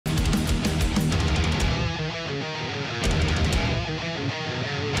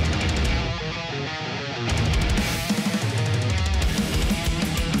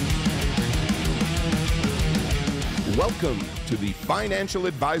Welcome to the Financial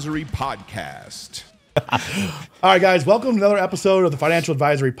Advisory Podcast. All right, guys, welcome to another episode of the Financial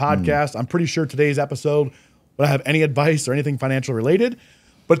Advisory Podcast. I'm pretty sure today's episode will have any advice or anything financial related,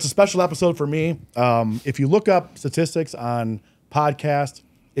 but it's a special episode for me. If you look up statistics on podcasts,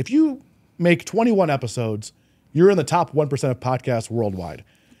 if you make 21 episodes, you're in the top 1% of podcasts worldwide.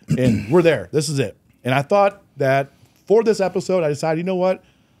 And we're there. This is it. And I thought that for this episode, I decided, you know what?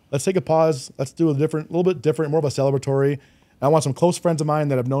 Let's take a pause. Let's do a little bit different, more of a celebratory. I want some close friends of mine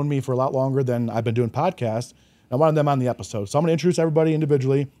that have known me for a lot longer than I've been doing podcasts. I wanted them on the episode. So I'm going to introduce everybody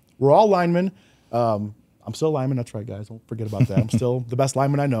individually. We're all linemen. I'm still a lineman. That's right, guys. Don't forget about that. I'm still the best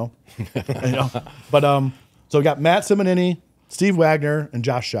lineman I know. But so we got Matt Simonini, Steve Wagner, and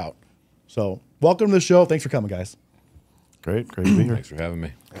Josh Shout. So welcome to the show. Thanks for coming, guys. Great to be here. Thanks for having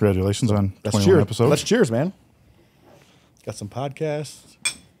me. Congratulations on Let's 21 cheers. episodes. Let's cheers, man. Got some podcast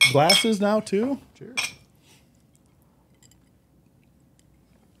glasses now, too. Cheers.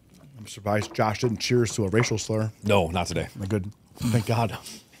 I'm surprised Josh didn't cheers to a racial slur. No, not today. Good. Thank God.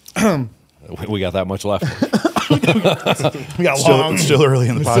 We got that much left. We got long. Still early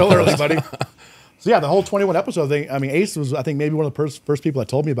in the podcast. Still early, buddy. So, yeah, the whole 21 episode thing, I mean, Ace was, I think, maybe one of the first people that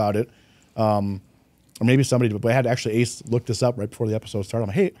told me about it. Or maybe somebody, but I had actually Ace look this up right before the episode started. I'm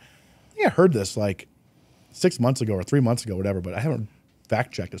like, hey, I think I heard this like 6 months ago or 3 months ago, whatever, but I haven't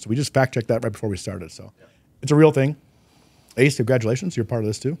fact-checked it. So we just fact-checked that right before we started. So It's a real thing. Ace, congratulations. You're part of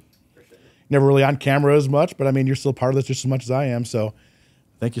this too. Never really on camera as much, but I mean, you're still part of this just as much as I am. So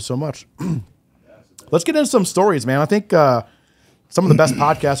thank you so much. Let's get into some stories, man. I think some of the best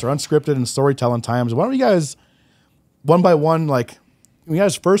podcasts are unscripted and storytelling times. Why don't you guys, one by one, like when you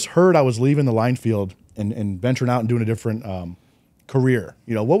guys first heard I was leaving the line field and venturing out and doing a different career,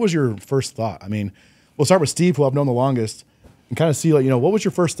 you know, what was your first thought? I mean, we'll start with Steve, who I've known the longest, and kind of see, like, you know, what was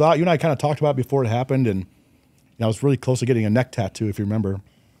your first thought? You and I kind of talked about it before it happened, and I was really close to getting a neck tattoo, if you remember.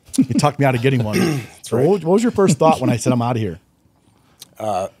 You talked me out of getting one. So right. What was your first thought when I said I'm out of here?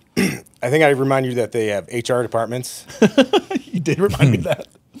 I think I remind you that they have HR departments. You did remind me of that.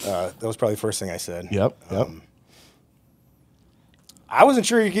 That was probably the first thing I said. Yep. I wasn't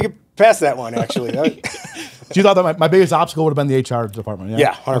sure you could get past that one, actually. So you thought that my biggest obstacle would have been the HR department?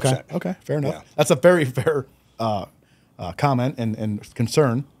 Yeah, 100%. Okay, fair enough. Yeah. That's a very fair comment and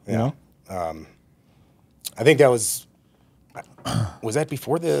concern. You know? I think that was that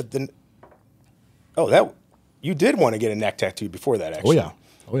before the that you did want to get a neck tattoo before that, actually.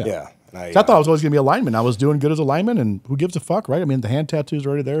 Oh yeah. Yeah. And I thought I was always going to be a lineman. I was doing good as a lineman, and who gives a fuck, right? I mean, the hand tattoo's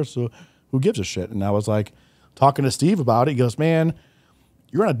already there, so who gives a shit? And I was like talking to Steve about it. He goes, man,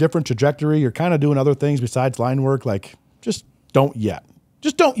 you're on a different trajectory. You're kind of doing other things besides line work. Like, just don't yet.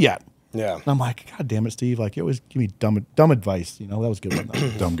 Just don't yet. Yeah. And I'm like, God damn it, Steve. Like, you always give me dumb advice. You know, that was a good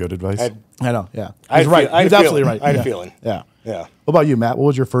one. Dumb good advice. I know, yeah. He's right. He's absolutely right. I had a feeling. Yeah. Yeah. What about you, Matt? What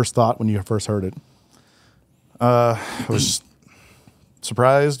was your first thought when you first heard it? I was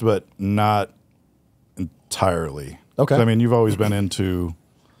surprised, but not entirely. Okay. I mean, you've always been into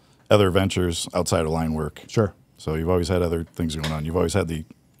other ventures outside of line work. Sure. So you've always had other things going on. You've always had the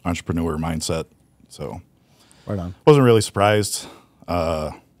entrepreneur mindset. So right on. Wasn't really surprised.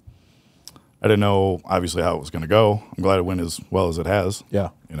 I didn't know, obviously, how it was going to go. I'm glad it went as well as it has. Yeah.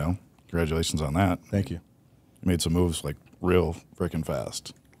 You know, congratulations on that. Thank you. You made some moves like real freaking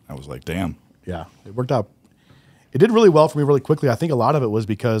fast. I was like, damn. Yeah, it worked out. It did really well for me really quickly. I think a lot of it was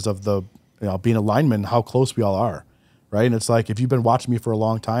because of the, being a lineman, how close we all are, right? And it's like, if you've been watching me for a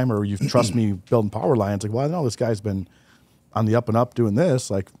long time or you trust me building power lines, like, well, I know this guy's been on the up and up doing this.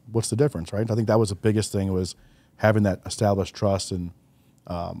 Like, what's the difference, right? I think that was the biggest thing, was having that established trust and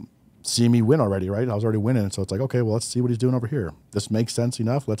seeing me win already, right? I was already winning. So it's like, okay, well, let's see what he's doing over here. This makes sense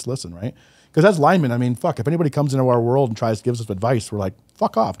enough. Let's listen, right? Because as linemen, I mean, fuck, if anybody comes into our world and tries to give us advice, we're like,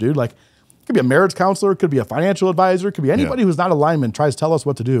 fuck off, dude. Like, it could be a marriage counselor, it could be a financial advisor, it could be anybody who's not a lineman tries to tell us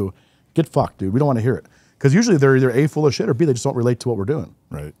what to do. Get fucked, dude. We don't want to hear it. Because usually they're either A, full of shit, or B, they just don't relate to what we're doing.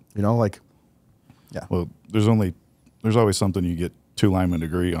 Right. You know, like, yeah. Well, there's always something you get two linemen to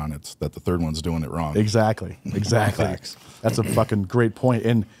agree on. It's that the third one's doing it wrong. Exactly. That's a fucking great point.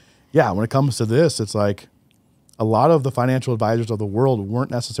 And yeah, when it comes to this, it's like a lot of the financial advisors of the world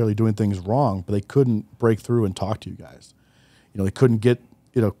weren't necessarily doing things wrong, but they couldn't break through and talk to you guys. You know, they couldn't get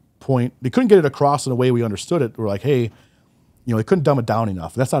they couldn't get it across in a way we understood it. We're like, hey, they couldn't dumb it down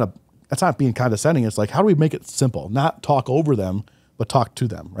enough. That's not being condescending. It's like, how do we make it simple? Not talk over them, but talk to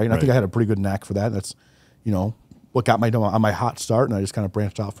them, right? And I think I had a pretty good knack for that. That's, what got me on my hot start, and I just kind of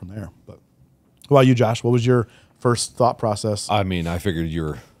branched out from there. But what about you, Josh? What was your first thought process? I mean, I figured you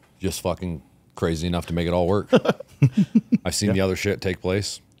were just fucking crazy enough to make it all work. I've seen the other shit take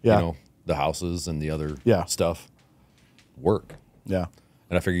place. Yeah. The houses and the other stuff. work. Yeah.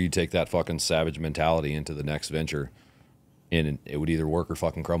 And I figure you take that fucking savage mentality into the next venture, and it would either work or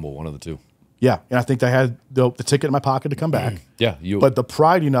fucking crumble, one of the two. Yeah, and I think I had the ticket in my pocket to come back. Yeah, but the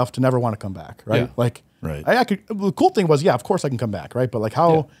pride enough to never want to come back, right? Yeah. Like, Right. I could. The cool thing was, yeah, of course I can come back, right? But like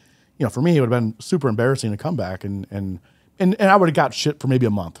how, for me, it would have been super embarrassing to come back, and I would have got shit for maybe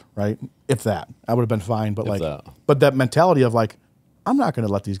a month, right? If that, I would have been fine. But but that mentality of like, I'm not going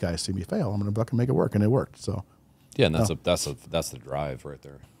to let these guys see me fail. I'm going to fucking make it work, and it worked. So. Yeah, and that's the drive right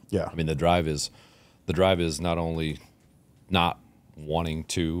there. Yeah. I mean, the drive is not only not wanting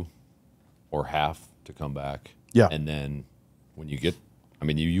to or have to come back. Yeah. And then when you get, I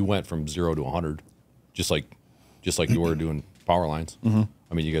mean, you went from 0 to 100, just like you were doing power lines. Mm-hmm.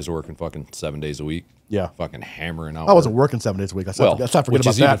 I mean, you guys were working fucking 7 days a week. Yeah. Fucking hammering out. I wasn't working 7 days a week. Let's not forget which about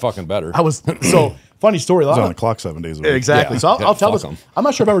is that. even fucking better. I was funny story. I was on the clock 7 days a week. Exactly. Yeah. So I'll tell Fuck this. 'em. I'm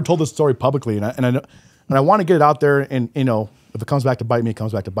not sure if I've ever told this story publicly, and I want to get it out there. And if it comes back to bite me, it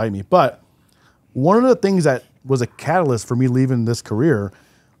comes back to bite me. But one of the things that was a catalyst for me leaving this career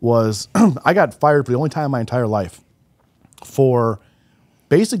was I got fired for the only time in my entire life for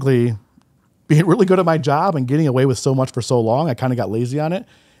basically being really good at my job and getting away with so much for so long. I kind of got lazy on it.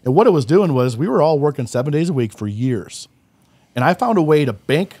 And what it was doing was we were all working 7 days a week for years. And I found a way to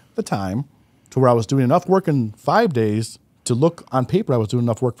bank the time to where I was doing enough work in 5 days to look on paper I was doing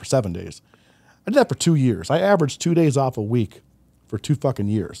enough work for 7 days. I did that for 2 years. I averaged 2 days off a week for 2 fucking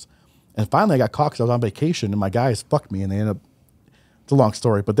years. And finally I got caught because I was on vacation and my guys fucked me and they ended up, it's a long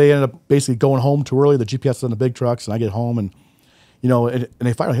story, but they ended up basically going home too early. The GPS was on the big trucks and I get home and, and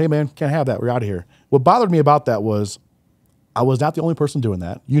they finally, hey man, can't have that. We're out of here. What bothered me about that was I was not the only person doing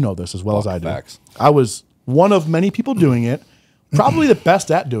that. You know this as well as I do. Facts. I was one of many people doing it, probably the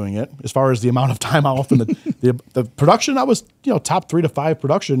best at doing it as far as the amount of time off and the production. I was, top 3 to 5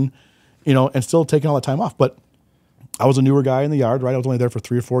 production, and still taking all that time off. But I was a newer guy in the yard, right? I was only there for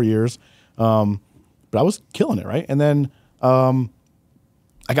 3 or 4 years. But I was killing it, right? And then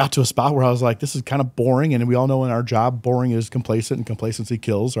I got to a spot where I was like, this is kind of boring. And we all know in our job, boring is complacent and complacency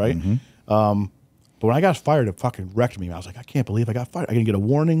kills, right? Mm-hmm. But when I got fired, it fucking wrecked me. I was like, I can't believe I got fired. I didn't get a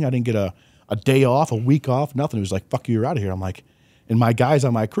warning. I didn't get a day off, a week off, nothing. It was like, fuck you, you're out of here. I'm like, and my guys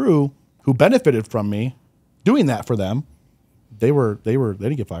on my crew who benefited from me doing that for them, they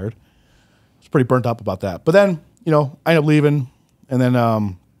didn't get fired. I was pretty burnt up about that. But then, I ended up leaving and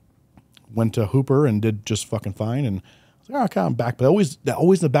then went to Hooper and did just fucking fine. And I was like, okay, I'm back. But always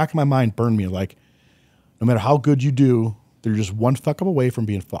in the back of my mind burned me like, no matter how good you do, they're just one fuck up away from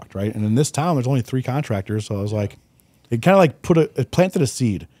being fucked, right? And in this town, there's only 3 contractors, so I was like, it kind of like it planted a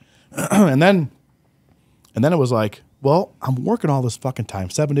seed, and then it was like, well, I'm working all this fucking time,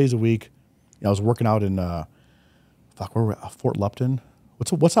 7 days a week. I was working out in where were we at? Fort Lupton.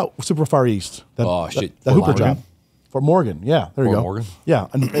 What's out super far east? That Hooper Morgan? job. Fort Morgan, yeah, there you Fort go. Morgan? Yeah,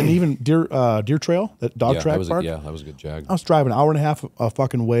 and even Deer Trail, that dog track park. Yeah, that was a good jag. I was driving an hour and a half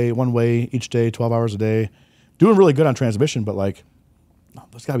one way each day, 12 hours a day, doing really good on transmission, but like,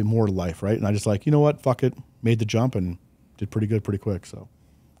 there's got to be more to life, right? And I just like, you know what, fuck it, made the jump and did pretty good pretty quick. So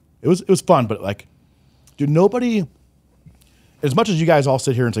it was fun, but like, dude, nobody, as much as you guys all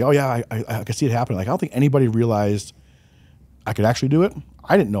sit here and say, oh yeah, I can see it happening. Like, I don't think anybody realized I could actually do it.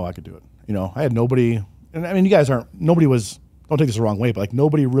 I didn't know I could do it. I had nobody, and I mean, you guys nobody was, don't take this the wrong way, but like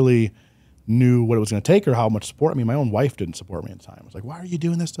nobody really knew what it was going to take or how much support. I mean, my own wife didn't support me at the time. I was like, why are you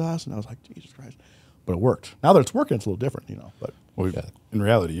doing this to us? And I was like, Jesus Christ. But it worked. Now that it's working, it's a little different, But in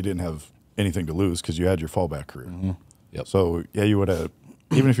reality, you didn't have anything to lose because you had your fallback career. Mm-hmm. Yep. So yeah, you would have,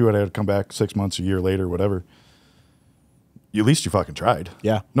 even if you would have come back 6 months, a year later, whatever. At least you fucking tried.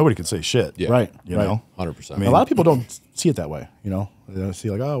 Yeah. Nobody could say shit. Yeah. Right. You right. know? 100%. I mean, a lot of people don't see it that way, They see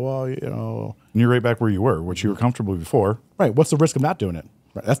like, oh, well, And you're right back where you were, which you were comfortable before. Right. What's the risk of not doing it?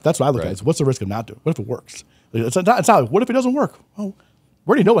 Right. That's what I look at. Is what's the risk of not doing it? What if it works? It's not like, what if it doesn't work? Well,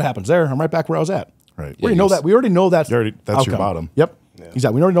 we already know what happens there. I'm right back where I was at. Right. We already know that's that's outcome. your bottom. Yep. Yeah.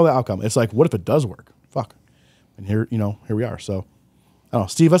 Exactly. We already know the outcome. It's like, what if it does work? Fuck. And here we are. So, I don't know.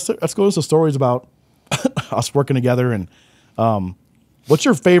 Steve, let's go to some stories about us working together. And what's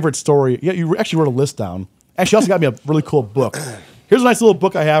your favorite story? Yeah, you actually wrote a list down. Actually, you also got me a really cool book. Here's a nice little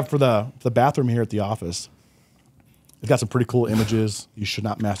book I have for the bathroom here at the office. It's got some pretty cool images you should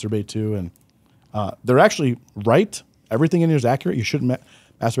not masturbate to. And they're actually right. Everything in here is accurate. You shouldn't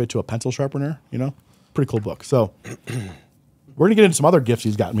masturbate to a pencil sharpener, Pretty cool book. So we're going to get into some other gifts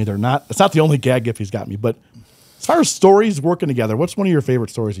he's gotten me. It's not the only gag gift he's got me, but as far as stories working together, what's one of your favorite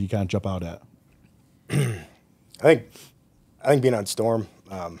stories that you kind of jump out at? I think being on Storm,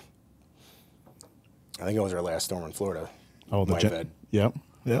 I think it was our last storm in Florida. Oh, Might have had Yep.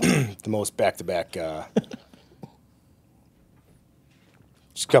 the most back-to-back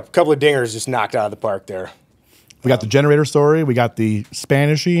Just a couple of dingers just knocked out of the park there. We got the generator story. We got the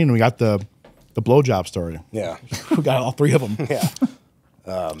Spanishy, and we got the blowjob story. Yeah. We got all three of them. Yeah.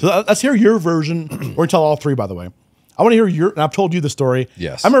 So let's hear your version. We're going to tell all three, by the way. I want to hear your, and I've told you the story.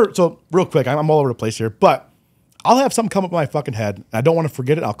 Yes. So real quick, I'm all over the place here, but I'll have something come up in my fucking head, and I don't want to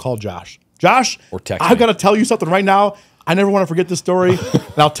forget it. I'll call Josh. Josh, Or text I've me. got to tell you something right now. I never want to forget this story,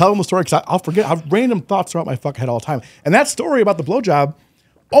 and I'll tell him the story because I'll forget. I have random thoughts throughout my fucking head all the time. And that story about the blowjob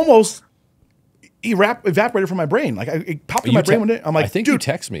almost evaporated from my brain. Like it popped in my brain one day. I'm like, I think dude, you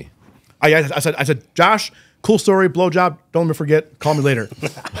text me. I said, Josh, cool story, blowjob. Don't let me forget. Call me later.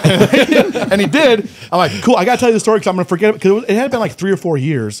 And he did. I'm like, cool. I gotta tell you the story because I'm gonna forget it because it had been like 3 or 4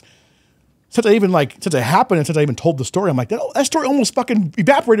 years since it happened and since I even told the story. I'm like, that story almost fucking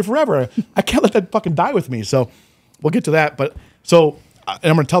evaporated forever. I can't let that fucking die with me. So we'll get to that. But and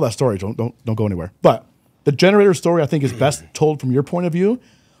I'm gonna tell that story. Don't go anywhere. But the generator story I think is best told from your point of view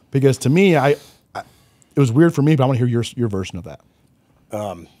because to me, it was weird for me, but I want to hear your version of that.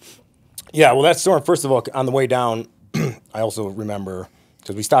 Yeah, well, that storm, first of all, on the way down, I also remember,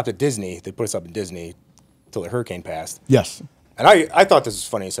 because we stopped at Disney. They put us up in Disney until the hurricane passed. Yes. And I thought this was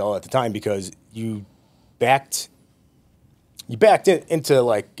funny as hell at the time because you backed into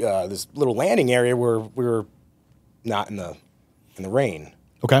like this little landing area where we were not in the rain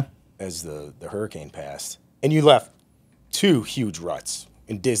Okay. as the hurricane passed. And you left 2 huge ruts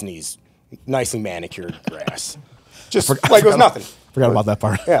in Disney's nicely manicured grass. Just like it was nothing. Forgot about that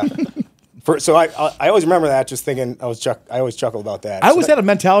part. Yeah. So I always remember that, just thinking, I always chuckle about that. I always had a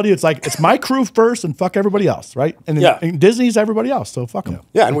mentality, it's like, it's my crew first and fuck everybody else, right? And Disney's everybody else, so fuck them.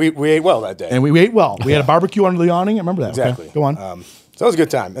 Yeah, and we ate well that day. And we ate well. We had a barbecue under the awning. I remember that. Exactly. Okay, go on. So it was a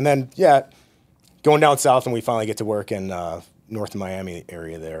good time. And then, going down south, and we finally get to work in north of Miami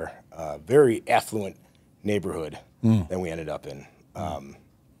area there. Very affluent neighborhood that we ended up in.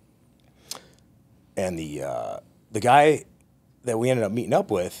 And the guy that we ended up meeting up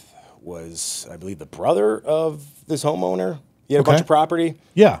with was, I believe, the brother of this homeowner. He had a bunch of property.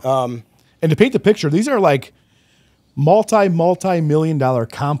 Yeah. And to paint the picture, these are like multi-million-dollar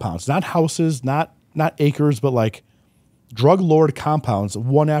compounds, not houses, not acres, but like drug lord compounds,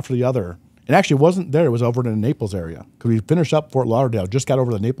 one after the other. And actually, it wasn't there. It was over in the Naples area because we finished up Fort Lauderdale, just got over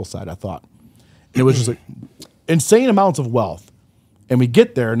to the Naples side, I thought. And it was just like insane amounts of wealth. And we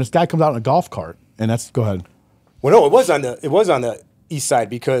get there, and this guy comes out in a golf cart, and go ahead. Well, no, it was on the east side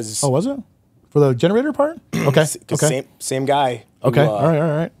because. Oh, was it? For the generator part? Okay. Okay. Same guy. Okay. All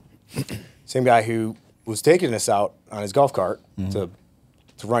right. Same guy who was taking us out on his golf cart to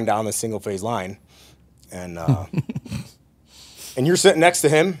run down the single phase line, and and you're sitting next to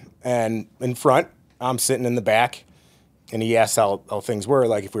him, and in front, I'm sitting in the back, and he asked how things were,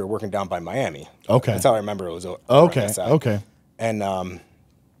 like if we were working down by Miami. Okay. That's how I remember it was. Okay. And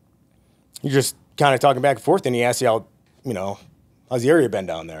you're just kind of talking back and forth, and he asked you how's the area been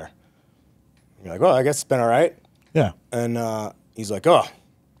down there? And you're like, well, I guess it's been all right. Yeah. And he's like, oh,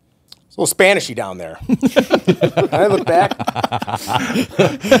 it's a little Spanishy down there. And I look back,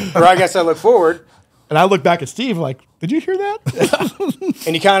 or I guess I look forward. And I look back at Steve like, did you hear that?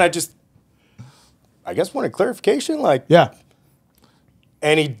 And he kind of just, I guess, wanted clarification. Like, Yeah.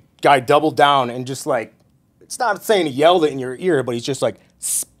 And guy doubled down and just like, it's not saying he yelled it in your ear, but he's just like,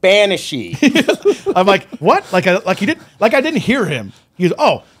 Spanishy. I'm like, what? Like I didn't hear him. He goes,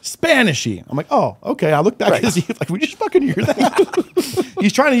 oh, Spanishy. I'm like, oh, okay. I look back at his like, we just fucking hear that.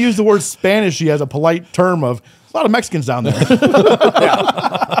 He's trying to use the word Spanishy as a polite term of a lot of Mexicans down there. And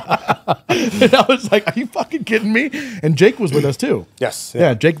I was like, are you fucking kidding me? And Jake was with us too. Yes.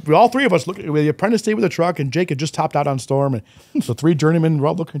 Yeah, Jake, all three of us the apprentice stayed with the truck, and Jake had just topped out on storm. And so 3 journeymen were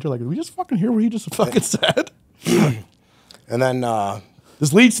all looking at each other like, did we just fucking hear what he just fucking said? And then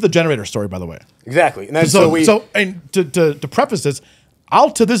This leads to the generator story, by the way. exactly. And then to preface this,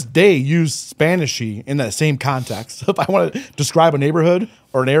 I'll to this day use Spanishy in that same context. So if I want to describe a neighborhood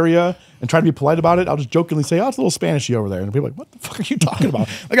or an area and try to be polite about it, I'll just jokingly say, "Oh, it's a little Spanishy over there," and people are like, "What the fuck are you talking about?"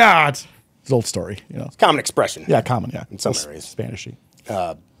 Like, it's an old story, it's common expression. Yeah, common. Yeah, in some areas, Spanishy.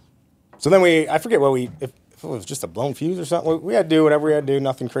 So then I forget if it was just a blown fuse or something. We had to do whatever we had to do,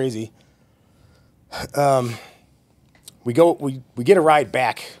 nothing crazy. We get a ride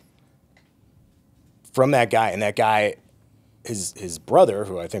back from that guy, and that guy, his brother,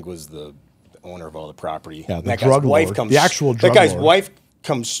 who I think was the owner of all the property. Yeah, the that drug guy's wife lord. comes. The actual drug That guy's lord. wife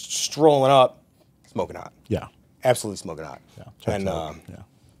comes strolling up, smoking hot. Yeah, Absolutely smoking hot. Yeah, And yeah.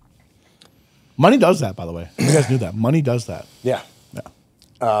 Money does that, by the way. You guys knew that. Money does that. yeah.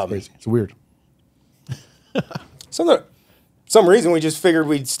 It's crazy. It's weird. Some reason we just figured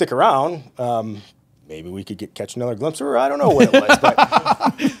we'd stick around. Maybe we could catch another glimpse of her. I don't know what it was,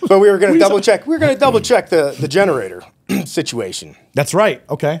 but But we were going to double check. We were going to double check the generator situation. That's right.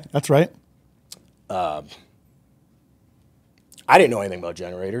 Okay, that's right. I didn't know anything about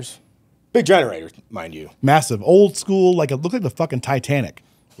generators. Big generator, mind you. Massive, old school, like it looked like the fucking Titanic.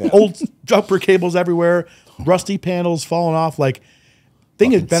 Yeah. Old jumper cables everywhere, rusty panels falling off. Like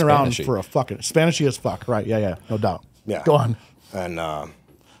thing has been around for a fucking Spanishy as fuck. Right? Yeah, no doubt. Yeah. Go on. And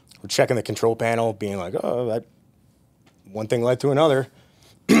we're checking the control panel, being like, oh, that one thing led to another.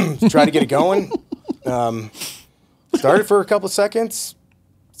 Try to get it going. Started for a couple of seconds.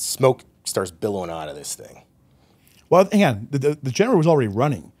 Smoke starts billowing out of this thing. Well, hang on. The generator was already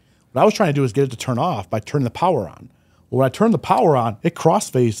running. What I was trying to do is get it to turn off by turning the power on. Well, when I turned the power on, it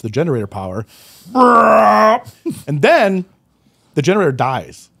cross-faced the generator power. And then the generator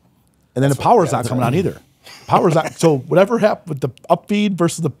dies. And then the power's not coming on either. Power's not. So whatever happened with the upfeed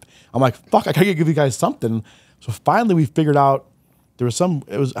versus the, I'm like, fuck, I gotta give you guys something. So finally we figured out there was some,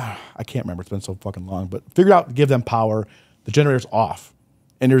 it was, I can't remember. It's been so fucking long, but figured out to give them power. The generator's off.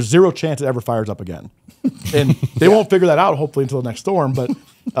 And there's zero chance it ever fires up again. And they won't figure that out, hopefully, until the next storm. But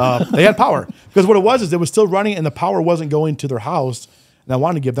they had power. Because what it was still running and the power wasn't going to their house. And I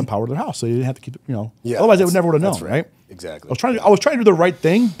wanted to give them power to their house. So you didn't have to keep it, Yeah, otherwise they would never would have known, right? Exactly. I was trying to do the right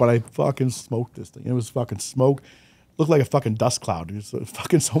thing, but I fucking smoked this thing. It was fucking smoke. Looked like a fucking dust cloud. It was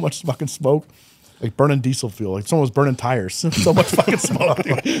fucking so much fucking smoke. Like burning diesel fuel. Like someone was burning tires. So much fucking smoke,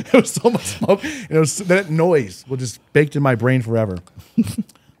 dude. It was so much smoke. And it was that noise was just baked in my brain forever.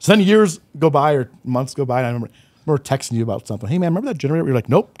 So then years go by or months go by, and I remember texting you about something. Hey man, remember that generator? You're like,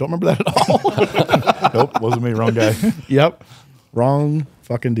 nope, don't remember that at all. Nope, wasn't me, wrong guy. Yep, wrong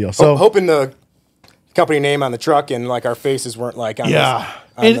fucking deal. So hoping the company name on the truck and like our faces weren't like on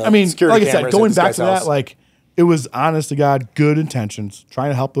and I mean, like I said, going back to that, like it was honest to God, good intentions, trying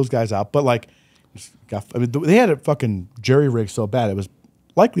to help those guys out, but like, they had it fucking jerry rigged so bad it was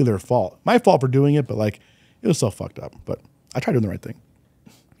likely their fault, my fault for doing it, but like it was so fucked up. But I tried doing the right thing.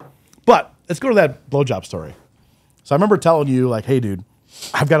 But let's go to that blowjob story. So I remember telling you, like, hey, dude,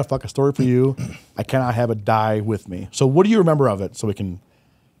 I've got a fucking story for you. I cannot have it die with me. So what do you remember of it so we can...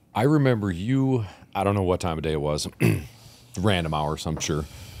 I remember you, I don't know what time of day it was. Random hours, I'm sure.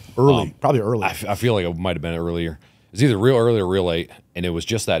 Early, probably early. I feel like it might have been earlier. It was either real early or real late. And it was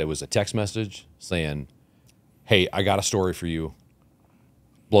just that. It was a text message saying, hey, I got a story for you.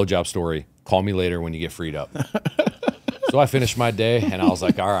 Blowjob story. Call me later when you get freed up. So I finished my day, and I was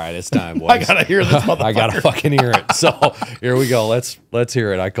like, all right, it's time, boys. I got to hear this motherfucker. I got to fucking hear it. So here we go. Let's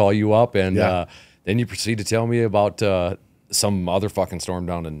hear it. I call you up, and then you proceed to tell me about some other fucking storm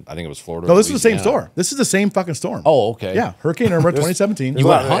down in, I think it was Florida. No, this is the same storm. This is the same fucking storm. Oh, okay. Yeah, Hurricane Irma 2017. You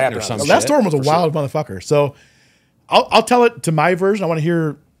went hunting or something. That storm was a wild motherfucker. So I'll tell it to my version. I want to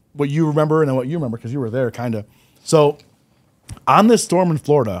hear what you remember and then what you remember because you were there, kind of. So on this storm in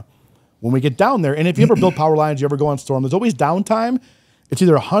Florida, when we get down there, and if you ever build power lines, you ever go on storm, there's always downtime. It's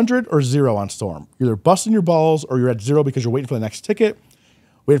either 100 or 0 on storm. You're either busting your balls or you're at 0 because you're waiting for the next ticket,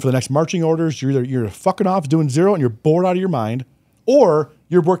 waiting for the next marching orders. You're fucking off doing 0 and you're bored out of your mind, or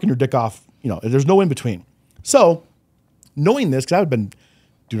you're working your dick off. There's no in between. So knowing this, because I've been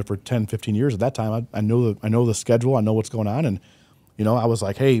doing it for 10, 15 years at that time, I know the schedule, I know what's going on, and I was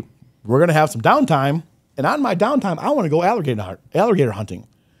like, hey, we're gonna have some downtime, and on my downtime, I want to go alligator hunting.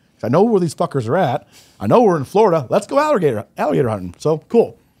 I know where these fuckers are at. I know we're in Florida. Let's go alligator hunting. So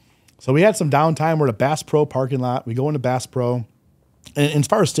cool. So we had some downtime. We're at a Bass Pro parking lot. We go into Bass Pro. And as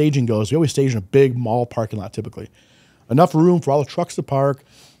far as staging goes, we always stage in a big mall parking lot typically. Enough room for all the trucks to park,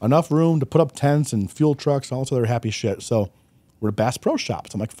 enough room to put up tents and fuel trucks and all this other happy shit. So we're at Bass Pro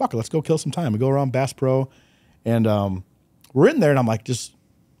shop. So I'm like, fuck it, let's go kill some time. We go around Bass Pro and we're in there and I'm like,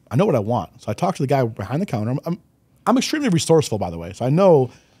 I know what I want. So I talk to the guy behind the counter. I'm extremely resourceful, by the way. So I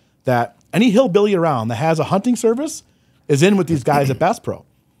know that any hillbilly around that has a hunting service is in with these guys at Bass Pro.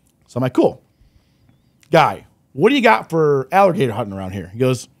 So I'm like, cool. Guy, what do you got for alligator hunting around here? He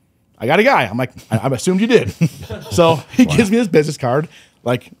goes, I got a guy. I'm like, I assumed you did. So he gives me his business card.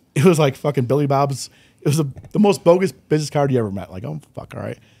 Like, it was like fucking Billy Bob's. It was the most bogus business card you ever met. Like, oh, fuck, all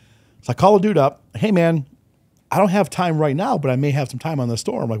right. So I call the dude up. Hey, man, I don't have time right now, but I may have some time on the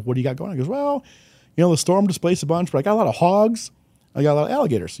storm. Like, what do you got going on? He goes, well, the storm displaced a bunch, but I got a lot of hogs. I got a lot of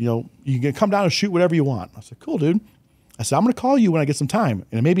alligators. You can come down and shoot whatever you want. I said, cool, dude. I said, I'm going to call you when I get some time.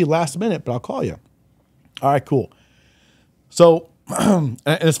 And it may be last minute, but I'll call you. All right, cool. So, and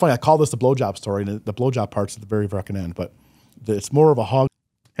it's funny, I call this the blowjob story, and the blowjob part's at the very fucking end, but it's more of a hog.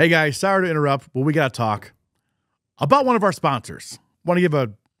 Hey, guys, sorry to interrupt, but we got to talk about one of our sponsors. Want to give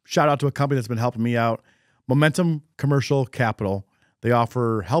a shout out to a company that's been helping me out, Momentum Commercial Capital. They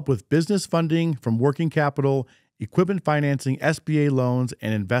offer help with business funding from working capital, equipment financing, SBA loans,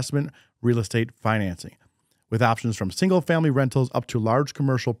 and investment real estate financing, with options from single-family rentals up to large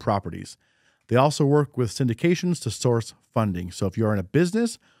commercial properties. They also work with syndications to source funding. So if you're in a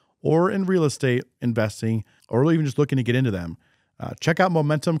business or in real estate investing, or even just looking to get into them, check out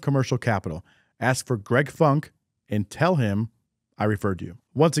Momentum Commercial Capital. Ask for Greg Funk and tell him I referred you.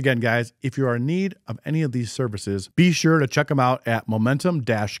 Once again, guys, if you are in need of any of these services, be sure to check them out at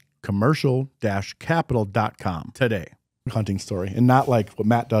momentum-commercial-capital.com today. Hunting story, and not like what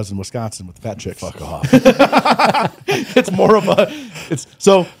Matt does in Wisconsin with fat chicks. Fuck off. It's more of a,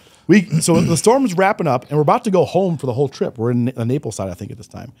 so the storm's wrapping up, and we're about to go home for the whole trip. We're in the Naples side, I think, at this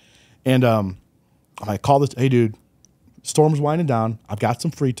time. And I call this, hey, dude, storm's winding down. I've got some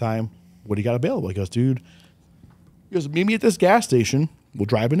free time. What do you got available? He goes, meet me at this gas station. We'll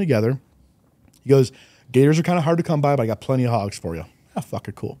drive in together. He goes, gators are kind of hard to come by, but I got plenty of hogs for you. Ah,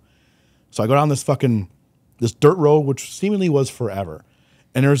 fucking cool. So I go down this dirt road, which seemingly was forever.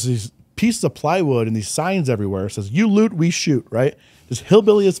 And there's these pieces of plywood and these signs everywhere. It says, you loot, we shoot, right? Just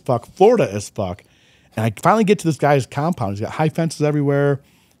hillbilly as fuck, Florida as fuck. And I finally get to this guy's compound. He's got high fences everywhere.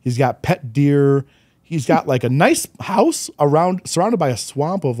 He's got pet deer. He's got like a nice house surrounded by a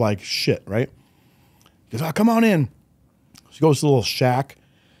swamp of like shit, right? He goes, oh, come on in. So he goes to a little shack.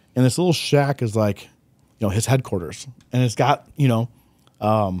 And this little shack is like, his headquarters. And it's got, the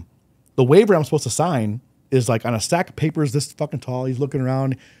waiver I'm supposed to sign is like on a stack of papers this fucking tall. He's looking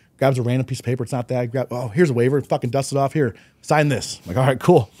around, grabs a random piece of paper. It's not that. Here's a waiver. Fucking dust it off. Here, sign this. I'm like, all right,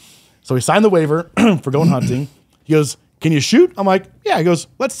 cool. So he signed the waiver for going hunting. He goes, can you shoot? I'm like, yeah. He goes,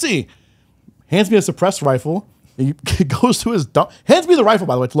 let's see. Hands me a suppressed rifle. He goes to his dump. Hands me the rifle,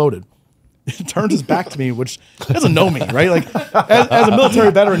 by the way. It's loaded. He turns his back to me, which doesn't know me, right? Like, as a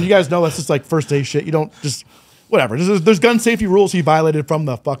military veteran, you guys know that's just like first day shit. You don't just, whatever. There's gun safety rules he violated from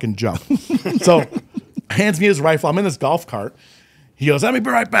the fucking jump. So hands me his rifle. I'm in this golf cart. He goes, let me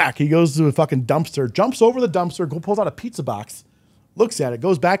be right back. He goes to a fucking dumpster, jumps over the dumpster, pulls out a pizza box, looks at it,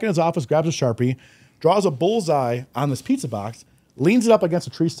 goes back in his office, grabs a Sharpie, draws a bullseye on this pizza box, leans it up against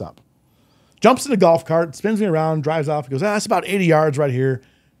a tree stump, jumps in the golf cart, spins me around, drives off. He goes, that's about 80 yards right here.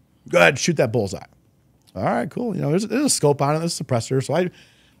 Go ahead, shoot that bullseye. All right, cool. There's a scope on it, there's a suppressor. So I,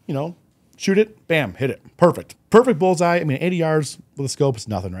 shoot it, bam, hit it. Perfect bullseye. 80 yards with a scope is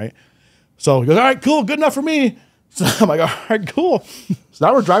nothing, right? So he goes, all right, cool, good enough for me. So I'm like, all right, cool. So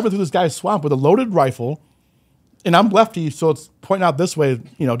now we're driving through this guy's swamp with a loaded rifle, and I'm lefty, so it's pointing out this way,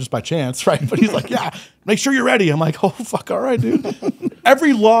 just by chance, right? But he's like, yeah, make sure you're ready. I'm like, oh, fuck, all right, dude.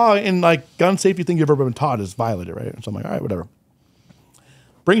 Every law in like gun safety thing you've ever been taught is violated, right? So I'm like, all right, whatever.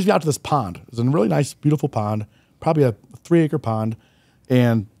 Brings me out to this pond. It's a really nice, beautiful pond, probably a 3-acre pond,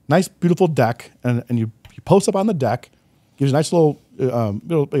 and nice, beautiful deck. And you post up on the deck, gives you a nice little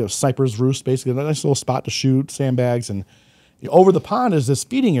sniper's roost, basically, a nice little spot to shoot, sandbags. And over the pond is this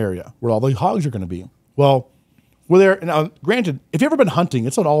feeding area where all the hogs are going to be. Well, we're there. Now, granted, if you've ever been hunting,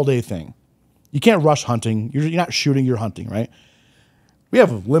 it's an all-day thing. You can't rush hunting. You're not shooting, you're hunting, right? We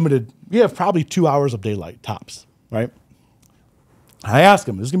have probably 2 hours of daylight, tops, right? I ask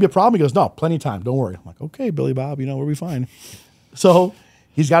him, is this going to be a problem? He goes, no, plenty of time. Don't worry. I'm like, okay, Billy Bob, we'll be fine. So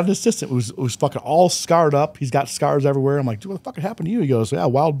he's got an assistant who's fucking all scarred up. He's got scars everywhere. I'm like, dude, what the fuck happened to you? He goes, yeah,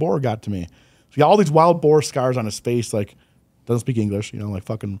 wild boar got to me. So he got all these wild boar scars on his face, like, doesn't speak English, like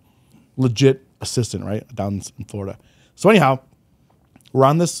fucking legit assistant, right, down in Florida. So anyhow, we're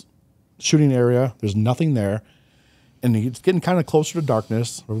on this shooting area. There's nothing there. And it's getting kind of closer to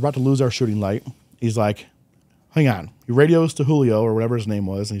darkness. We're about to lose our shooting light. He's like, hang on. He radios to Julio or whatever his name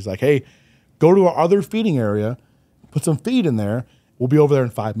was. And he's like, hey, go to our other feeding area, put some feed in there. We'll be over there in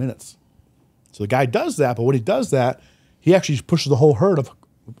 5 minutes. So the guy does that. But when he does that, he actually pushes the whole herd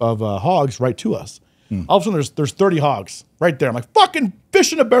of hogs right to us. All of a sudden, there's 30 hogs right there. I'm like, fucking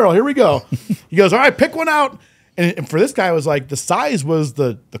fish in a barrel. Here we go. He goes, all right, pick one out. And for this guy, it was like the size was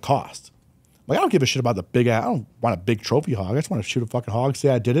the cost. I'm like, I don't give a shit about I don't want a big trophy hog. I just want to shoot a fucking hog, say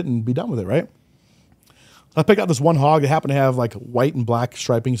I did it, and be done with it, right? I picked out this one hog that happened to have like white and black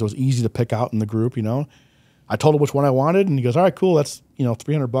striping, so it was easy to pick out in the group, I told him which one I wanted, and he goes, all right, cool, that's,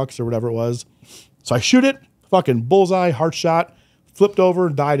 $300 or whatever it was. So I shoot it, fucking bullseye, heart shot, flipped over,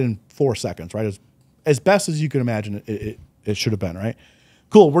 and died in 4 seconds, right? As best as you can imagine it should have been, right?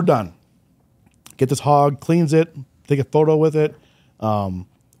 Cool, we're done. Get this hog, cleans it, take a photo with it.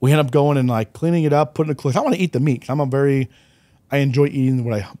 We end up going and like cleaning it up, putting it close. I want to eat the meat. I enjoy eating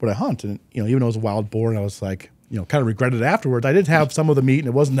what I hunt. And, even though it was a wild boar and I was like, kind of regretted it afterwards. I did have some of the meat and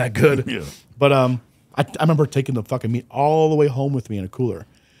it wasn't that good. Yeah. But I remember taking the fucking meat all the way home with me in a cooler.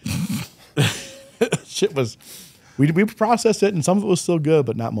 Shit was, we processed it and some of it was still good,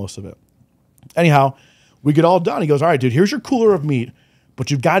 but not most of it. Anyhow, We get all done. He goes, all right, dude, here's your cooler of meat,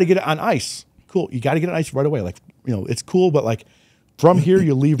 but you've got to get it on ice. Cool. You got to get it on ice right away. Like, it's cool, but like from here,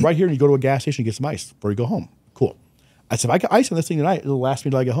 you leave right here and you go to a gas station and get some ice before you go home. Cool. I said, if I get ice on this thing tonight, it'll last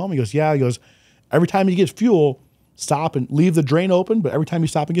me till I get home. He goes, yeah. He goes, every time you get fuel, stop and leave the drain open, but every time you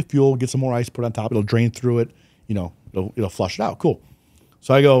stop and get fuel, get some more ice, put it on top, it'll drain through it, it'll flush it out. Cool.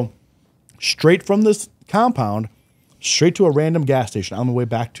 So I go straight from this compound, straight to a random gas station on the way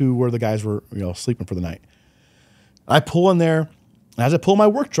back to where the guys were, sleeping for the night. I pull in there, and as I pull my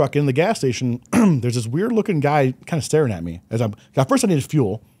work truck in the gas station, there's this weird looking guy kind of staring at me. At first I needed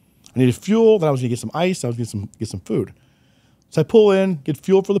fuel. Then I was gonna get some ice, I was gonna get some food. So I pull in, get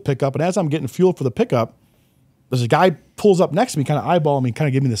fuel for the pickup, and as I'm getting fuel for the pickup, there's a guy pulls up next to me, kind of eyeballing me, kind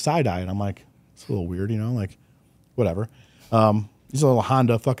of giving me the side eye, and I'm like, it's a little weird, like, whatever. He's a little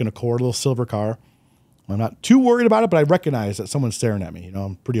Honda fucking Accord, a little silver car. I'm not too worried about it, but I recognize that someone's staring at me.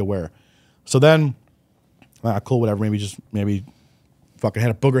 I'm pretty aware. So then, cool, whatever. Maybe fucking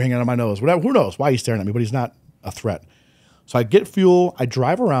had a booger hanging out of my nose. Whatever. Who knows why he's staring at me? But he's not a threat. So I get fuel. I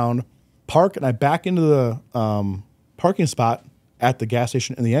drive around, park, and I back into the parking spot at the gas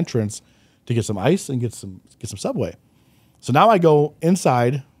station in the entrance to get some ice and get some Subway. So now I go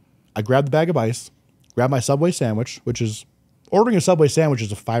inside. I grab the bag of ice, grab my Subway sandwich, which is ordering a Subway sandwich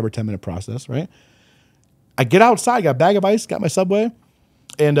is a 5 or 10 minute process, right? I get outside, got a bag of ice, got my Subway,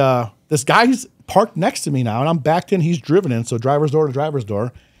 and this guy's parked next to me now, and I'm backed in, he's driven in, so driver's door to driver's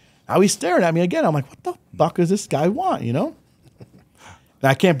door. Now he's staring at me again. I'm like, what the fuck does this guy want, And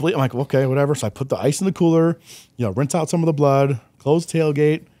I can't believe, I'm like, okay, whatever. So I put the ice in the cooler, rinse out some of the blood, close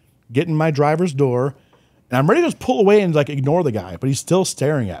tailgate, get in my driver's door, and I'm ready to just pull away and like ignore the guy, but he's still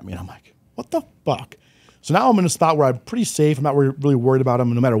staring at me, and I'm like, what the fuck? So now I'm in a spot where I'm pretty safe. I'm not really worried about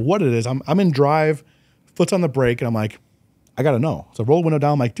him, no matter what it is. I'm in drive, foot's on the brake, and I'm like, I gotta know. So I roll the window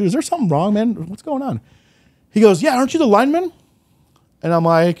down. I'm like, dude, is there something wrong, man? What's going on? He goes, yeah, aren't you the lineman? And I'm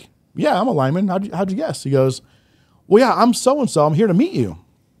like, yeah, I'm a lineman. How'd you guess? He goes, well, yeah, I'm so-and-so. I'm here to meet you.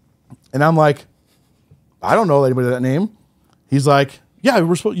 And I'm like, I don't know anybody with that name. He's like, yeah,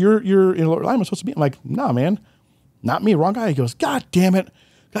 you're in lineman supposed to meet. I'm like, nah, man, not me, wrong guy. He goes, God damn it.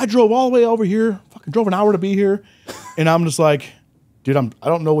 Guy drove all the way over here, fucking drove an hour to be here. And I'm just like, dude, I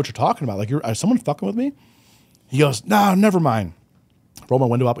don't know what you're talking about. Like, is someone fucking with me? He goes, no, never mind. Roll my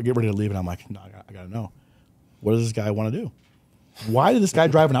window up and get ready to leave. And I'm like, no, I got to know. What does this guy want to do? Why did this guy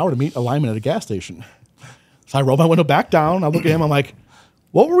drive an hour to meet a lineman at a gas station? So I roll my window back down. I look at him. I'm like,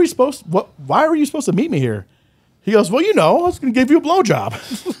 why were you supposed to meet me here? He goes, well, I was going to give you a blowjob.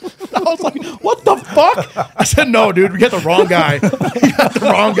 I was like, what the fuck? I said, no, dude, we got the wrong guy. You got the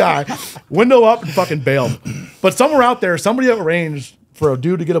wrong guy. Window up and fucking bailed. But somewhere out there, somebody arranged for a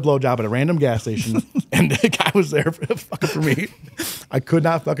dude to get a blowjob at a random gas station, and the guy was there fucking for me. I could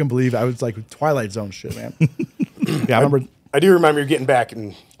not fucking believe it. I was like Twilight Zone shit, man. Yeah, I remember. I do remember you getting back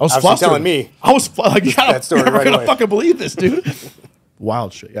and I was flustered. telling me. I was like, that story you're never right gonna away. fucking believe this, dude.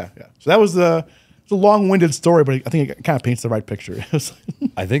 Wild shit. Yeah. So that was it's a long-winded story, but I think it kind of paints the right picture.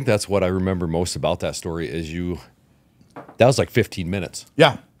 I think that's what I remember most about that story is that was like 15 minutes.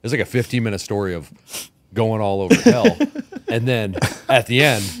 Yeah. It was like a 15-minute story of going all over hell. And then at the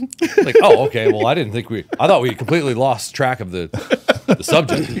end, like, oh, okay, well, I thought we completely lost track of the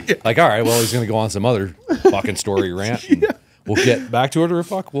subject. Yeah. Like, all right, well, he's going to go on some other fucking story rant. And we'll get back to it, or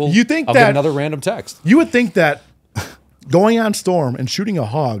fuck, I'll get another random text. You would think that going on storm and shooting a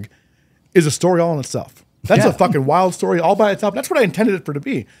hog is a story all in itself. That's a fucking wild story all by itself. That's what I intended it for to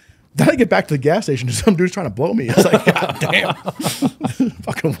be. Then I get back to the gas station and some dude's trying to blow me. It's like, God damn.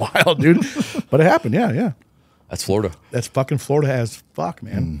 Fucking wild, dude. But it happened, yeah. That's Florida. That's fucking Florida as fuck,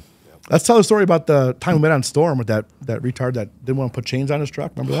 man. Let's tell the story about the time we met on storm with that retard that didn't want to put chains on his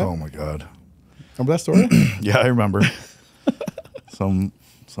truck. Remember that? Oh my God. Remember that story? Yeah, I remember. some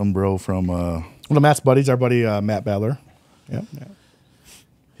bro from one of Matt's buddies, our buddy Matt Badler.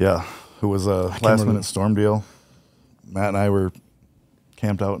 Yeah, who was a last minute storm deal. Matt and I were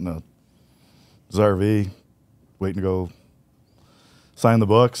camped out in a RV, waiting to go sign the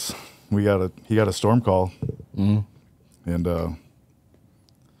books. He got a storm call, and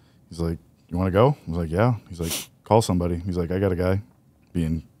he's like, "You want to go?" I was like, "Yeah." He's like, "Call somebody." He's like, "I got a guy,"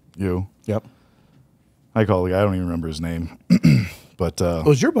 being you. Yep. I called the guy. I don't even remember his name, but it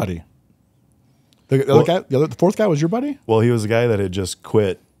was your buddy. The fourth guy was your buddy? Well, he was the guy that had just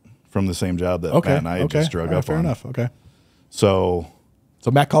quit from the same job that Matt and I had just drug up fair on. Enough. Okay. So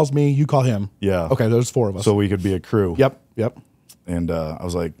Matt calls me, you call him. Yeah. Okay, there's four of us. So we could be a crew. Yep. And I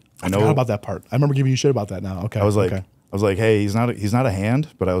was like, I forgot about that part. I remember giving you shit about that now. Okay. I was like, hey, he's not a hand,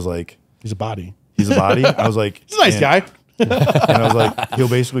 but I was like, he's a body. He's a body. I was like, he's a nice guy. And I was like, he'll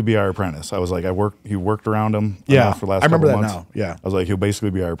basically be our apprentice. I was like, he worked around him. Yeah, For the last I remember couple that months. now. Yeah. I was like, he'll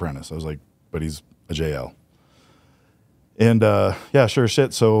basically be our apprentice. I was like, but he's a JL. And yeah, sure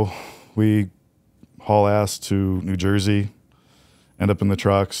shit. So we haul ass to New Jersey, end up in the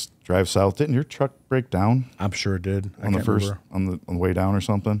trucks, drive south. Didn't your truck break down I'm sure it did. on the way down or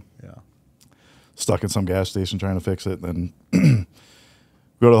something? Yeah. Stuck at some gas station trying to fix it. Then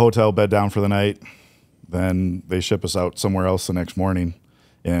go to the hotel, bed down for the night. Then they ship us out somewhere else the next morning.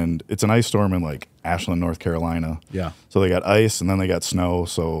 And it's an ice storm in like Ashland, North Carolina. Yeah. So they got ice and then they got snow.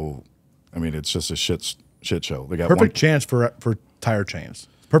 So, I mean, it's just a shit show. They got Perfect chance for tire chains.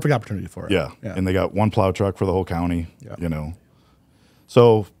 Perfect opportunity for it. Yeah. And they got one plow truck for the whole county, Yeah. you know.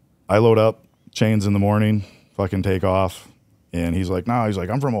 So I load up, chains in the morning, fucking take off. And he's like, no, he's like,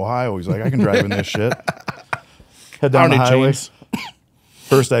 I'm from Ohio. He's like, I can drive in this shit. Head down the highway. chains.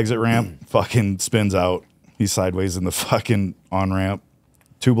 First exit ramp, fucking spins out. He's sideways in the fucking on-ramp.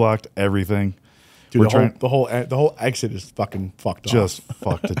 2-blocked everything. Dude, the whole exit is fucking fucked up. Just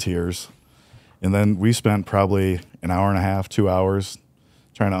fucked to tears. And then we spent probably an hour and a half, 2 hours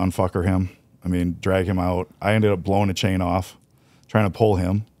trying to unfucker him. I mean, drag him out. I ended up blowing a chain off, trying to pull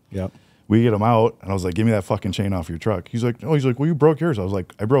him. Yep. We get him out, and I was like, give me that fucking chain off your truck. He's like, oh, well, you broke yours. I was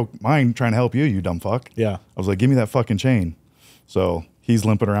like, I broke mine trying to help you, you dumb fuck. Yeah. I was like, give me that fucking chain. So he's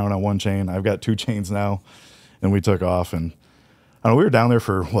limping around on one chain. I've got 2 chains now. And we took off, and I don't know, we were down there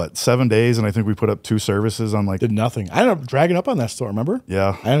for, 7 days, and I think we put up 2 services on like... Did nothing. I ended up dragging up on that store, remember?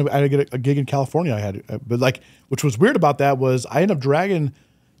 Yeah. I had to get a gig in California. But like, which was weird about that was I ended up dragging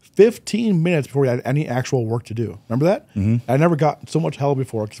 15 minutes before we had any actual work to do. Remember that? Mm-hmm. I never got so much hell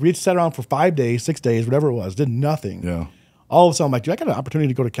before because we had sat around for 5 days, 6 days, whatever it was, did nothing. Yeah. All of a sudden, I'm like, dude, I got an opportunity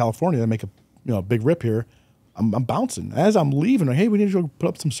to go to California and make a big rip here. I'm bouncing. As I'm leaving, like, hey, we need to go put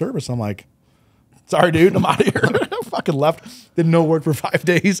up some service. I'm like, sorry, dude, I'm out of here. Fucking left. Did no work for 5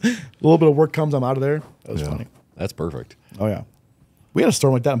 days. A little bit of work comes, I'm out of there. That was funny. That's perfect. Oh, yeah. We had a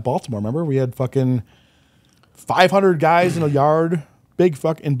storm like that in Baltimore, remember? We had fucking 500 guys in a yard, big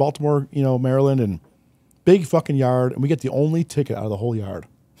fuck in Baltimore, Maryland, and big fucking yard, and we get the only ticket out of the whole yard.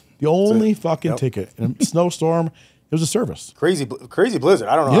 The only fucking ticket. In a snowstorm, it was a service. Crazy blizzard.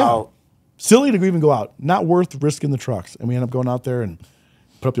 I don't know how. Silly to even go out. Not worth risking the trucks. And we end up going out there and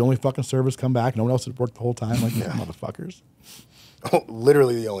put up the only fucking service, come back. No one else had worked the whole time. Like, motherfuckers.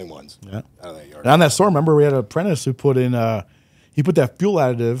 Literally the only ones. Yeah. Out of that yard. And on that storm, remember we had an apprentice who put in, he put that fuel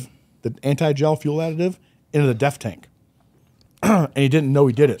additive, the anti-gel fuel additive, into the DEF tank. And he didn't know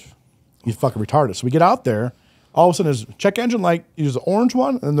he did it. He's fucking retarded. So we get out there. All of a sudden, his check engine light, there's the orange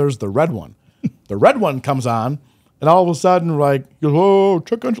one, and there's the red one. The red one comes on, and all of a sudden, like, he goes, whoa,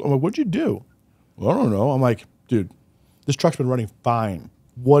 check engine. I'm like, what'd you do? Well, I don't know. I'm like, dude, this truck's been running fine.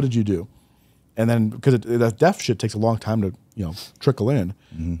 What did you do? And then, because that DEF shit takes a long time to, trickle in,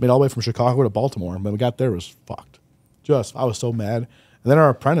 made all the way from Chicago to Baltimore. And when we got there, it was fucked. I was so mad. And then our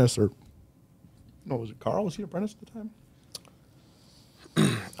apprentice, was it Carl? Was he an apprentice at the time?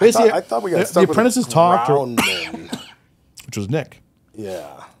 I thought we got stuck the apprentices talked, groundmen. which was Nick.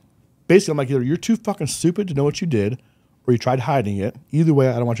 Yeah. Basically, I'm like, either you're too fucking stupid to know what you did, or you tried hiding it. Either way,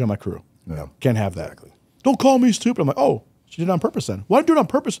 I don't want you on my crew. Yeah. Can't have that. Exactly. Don't call me stupid. I'm like, oh, she did it on purpose then. Why did you do it on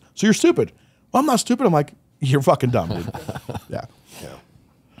purpose? So you're stupid. Well, I'm not stupid. I'm like, you're fucking dumb, dude. Yeah.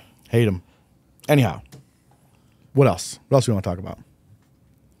 Hate him. Anyhow, what else? What else do we want to talk about?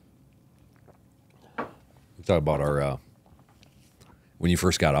 We talk about our when you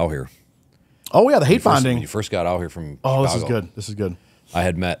first got out here. Oh yeah, the hate bonding. When you first got out here from Chicago. This is good. I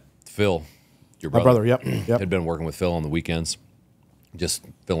had met Phil, your My brother. Yep. Had been working with Phil on the weekends, just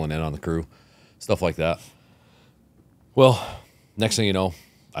filling in on the crew, stuff like that. Well, next thing you know,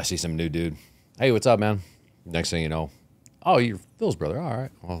 I see some new dude. Hey, what's up, man? Next thing you know, oh, you're Phil's brother. All right.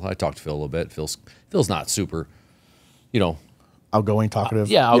 Well, I talked to Phil a little bit. Phil's not super, outgoing,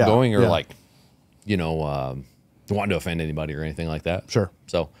 talkative. Outgoing or like, wanting to offend anybody or anything like that. Sure.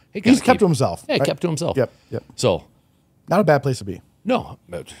 So he's kept to himself. Yeah, right? kept to himself. Yep. So not a bad place to be. no,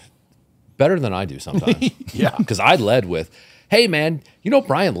 but better than I do sometimes. Yeah. Because I led with, hey man, you know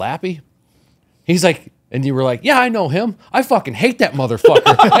Brian Lappy? He's like, and you were like, yeah, I know him. I fucking hate that motherfucker.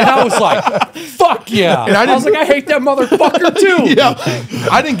 And I was like, fuck yeah. And I was like, I hate that motherfucker too. Yeah.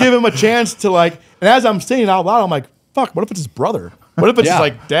 I didn't give him a chance to and as I'm saying it out loud, I'm like, fuck, what if it's his brother? What if it's just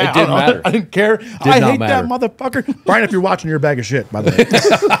like, damn, it didn't matter. I didn't care. I hate matter. that motherfucker. Brian, if you're watching, you're a bag of shit, by the way.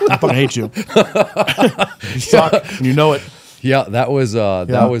 I fucking hate you. You suck, and you know it. Yeah, that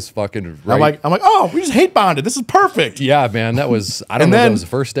was fucking right. I'm like, oh, we just hate bonded. This is perfect. Yeah, man, that was, I don't know if that was the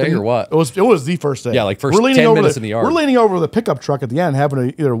first day or what. It was the first day. Yeah, like first 10 minutes in the yard. We're leaning over the pickup truck at the end,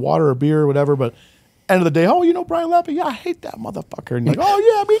 having either water or beer or whatever, but end of the day, oh, you know Brian Lappy? Yeah, I hate that motherfucker. And you're like, oh,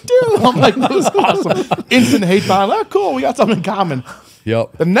 yeah, me too. I'm like, this is awesome. Instant hate bond. Oh, cool. We got something in common.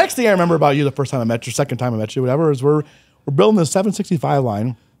 Yep. The next thing I remember about you, the first time I met you, second time I met you, whatever, is we're building the 765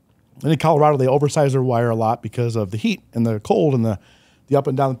 line. And in Colorado, they oversize their wire a lot because of the heat and the cold and the up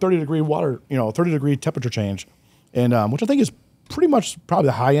and down 30-degree water, 30-degree temperature change. And which I think is pretty much probably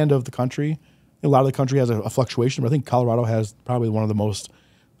the high end of the country. A lot of the country has a fluctuation, but I think Colorado has probably one of the most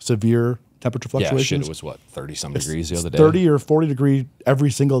severe temperature fluctuations. Yeah, shit, it was what, 30-some degrees the other day? 30 or 40 degree every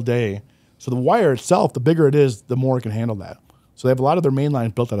single day. So the wire itself, the bigger it is, the more it can handle that. So they have a lot of their main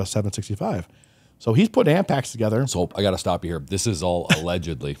line built out of 765. So he's putting amp packs together. So I got to stop you here. This is all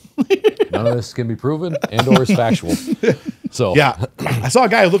allegedly. None of this can be proven and or is factual. So yeah, I saw a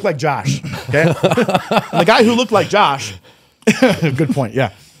guy who looked like Josh. Okay, and the guy who looked like Josh. Good point.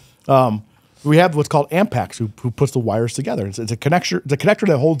 Yeah, we have what's called amp packs who puts the wires together. It's a connector. It's a connector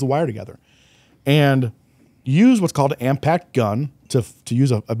that holds the wire together, and use what's called an amp pack gun to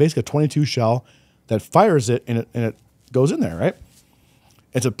use basically a 22 shell that fires it and it goes in there. Right.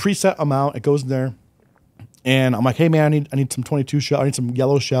 It's a preset amount. It goes in there, and I'm like, hey man, I need some 22 shell. I need some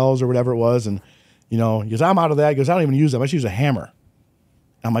yellow shells or whatever it was, and he goes, I'm out of that. He goes, I don't even use them. I just use a hammer.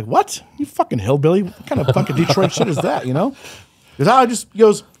 And I'm like, what? You fucking hillbilly? What kind of fucking Detroit shit is that? He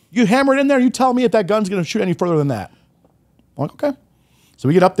goes, you hammer it in there. You tell me if that gun's gonna shoot any further than that. I'm like, okay. So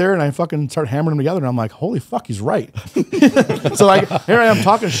we get up there and I fucking start hammering them together, and I'm like, holy fuck, he's right. So like here I am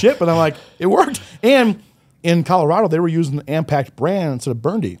talking shit, but I'm like, it worked. And in Colorado, they were using the Ampact brand instead of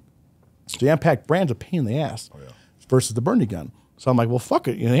Burndy. So the Ampact brand's a pain in the ass versus the Burndy gun. So I'm like, well, fuck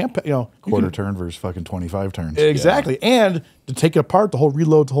it. Quarter turn versus fucking 25 turns. Exactly. Yeah. And to take it apart,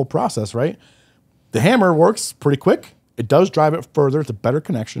 reload the whole process, right? The hammer works pretty quick. It does drive it further. It's a better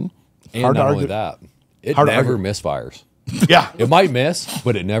connection. And not only that, it never misfires. Yeah. It might miss,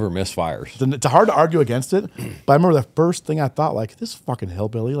 but it never misfires. It's hard to argue against it. But I remember the first thing I thought, like, this fucking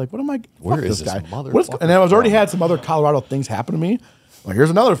hillbilly. Like, what am I? Where is this guy? motherfucker? And I was already had some other Colorado things happen to me. Like,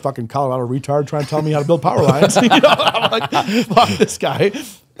 here's another fucking Colorado retard trying to tell me how to build power lines. I'm like, fuck this guy.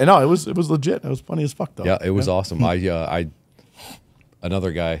 And no, it was legit. It was funny as fuck though. Yeah, it was awesome.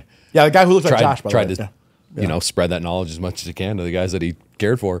 Another guy. Yeah, the guy who looked like Josh. Tried to spread that knowledge as much as he can to the guys that he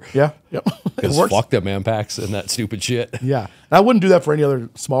cared for. Yeah, yep. Because fuck them man packs and that stupid shit. Yeah, and I wouldn't do that for any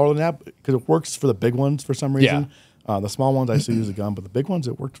other smaller than that because it works for the big ones for some reason. Yeah. The small ones I still use a gun, but the big ones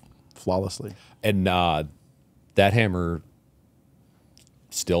it worked flawlessly. And that hammer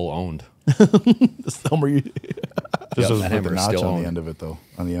still owned. The hammer Just with the notch on the end of it though,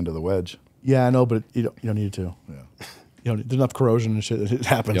 on the end of the wedge. Yeah, I know, but you don't need it to. Yeah. There's enough corrosion and shit. It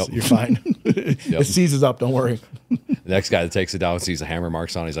happens. Yep. You're fine. It seizes up. Don't worry. The next guy that takes it down sees the hammer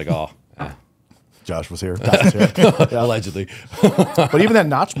marks on it. He's like, oh. Josh was here. Allegedly. But even that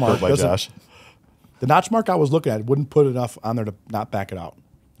notch mark. By Josh. The notch mark I was looking at wouldn't put enough on there to not back it out.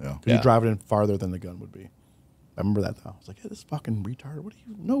 Yeah. Because you drive it in farther than the gun would be. I remember that though. I was like, hey, this fucking retard. What are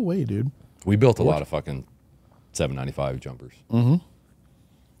you? No way, dude. We built a lot of fucking 795 jumpers. Mm-hmm.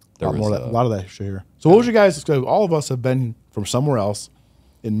 A lot of that shit here. So what was you guys? So all of us have been from somewhere else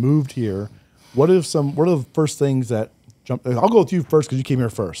and moved here. What are the first things that jump? I'll go with you first because you came here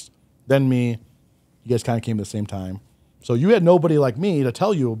first. Then me. You guys kind of came at the same time. So you had nobody like me to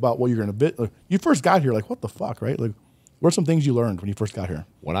tell you about what you're going to be. You first got here, like, what the fuck, right? Like, what are some things you learned when you first got here?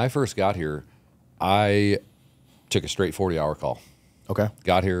 When I first got here, I took a straight 40-hour call. Okay.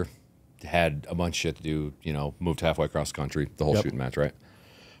 Got here, had a bunch of shit to do, moved halfway across the country, the whole shooting match, right?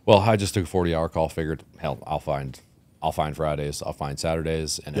 Well, I just took a 40-hour call, figured, hell, I'll find Fridays, I'll find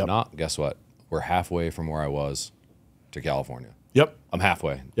Saturdays, and if not, guess what? We're halfway from where I was to California. Yep. I'm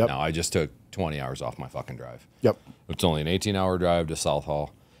halfway. Yep. Now, I just took 20 hours off my fucking drive. Yep. It's only an 18-hour drive to South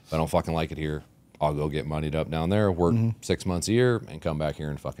Hall. If I don't fucking like it here, I'll go get moneyed up down there, work 6 months a year, and come back here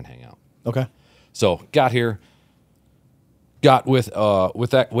and fucking hang out. Okay. So got here, got with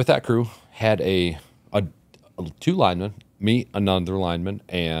that crew, had a two linemen, me, another lineman,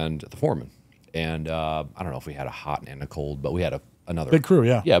 and the foreman. And I don't know if we had a hot and a cold, but we had another big crew.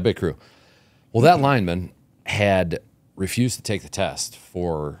 Yeah. Yeah, big crew. Well, that lineman had refused to take the test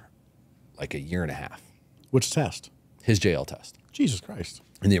for like a year and a half. Which test? His JL test. Jesus Christ.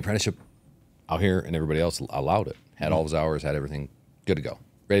 And the apprenticeship out here and everybody else allowed it. Had all his hours, had everything good to go.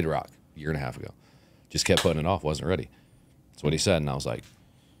 Ready to rock. A year and a half ago. Just kept putting it off, wasn't ready. That's what he said. And I was like,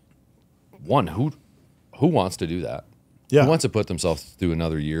 one, who wants to do that? Yeah. Who wants to put themselves through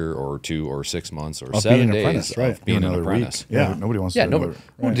another year or 2 or 6 months or of 7 being days right. of being an apprentice? Yeah. Nobody wants to do nobody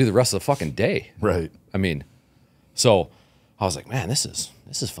want to do the rest of the fucking day. Right. I mean, so I was like, man, this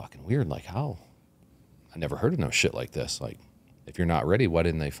is fucking weird. Like, how? I never heard of no shit like this. Like, if you're not ready, why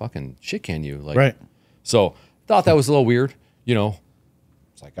didn't they fucking shit can you? Like, right. So thought that was a little weird. You know,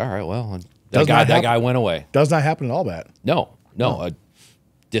 it's like, all right, well, that guy went away. Does not happen in Allbat. No.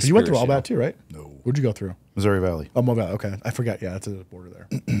 You went through Allbat too, right? No. Where'd you go through? Missouri Valley. Oh, Mo Valley. Okay, I forgot. Yeah, that's at the border there.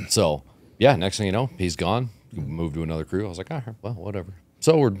 So yeah, next thing you know, he's gone. He moved to another crew. I was like, all right, well, whatever.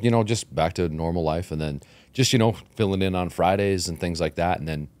 So we're, just back to normal life, and then just, filling in on Fridays and things like that, and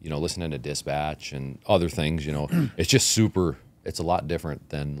then, listening to dispatch and other things, it's just it's a lot different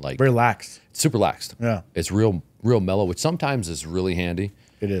than like Very lax. super laxed. Yeah. It's real mellow, which sometimes is really handy.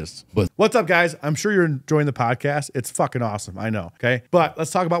 It is. But what's up, guys? I'm sure you're enjoying the podcast. It's fucking awesome. I know. Okay. But let's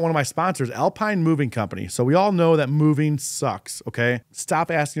talk about one of my sponsors, Alpine Moving Company. So we all know that moving sucks. Okay.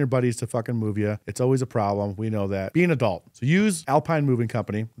 Stop asking your buddies to fucking move you. It's always a problem. We know that. Be an adult. So use Alpine Moving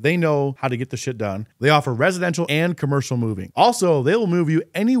Company. They know how to get the shit done. They offer residential and commercial moving. Also, they will move you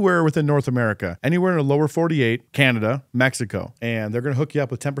anywhere within North America, anywhere in the lower 48, Canada, Mexico. And they're going to hook you up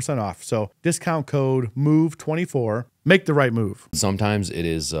with 10% off. So discount code MOVE24. Make the right move. Sometimes it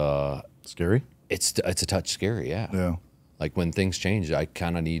is Scary? it's a touch scary, yeah. Yeah. Like when things change, I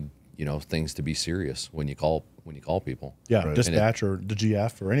kind of need, things to be serious when you call people. Yeah, Right. dispatch or the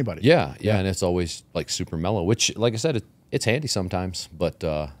GF or anybody. Yeah, and it's always like super mellow, which, like I said, it's handy sometimes, but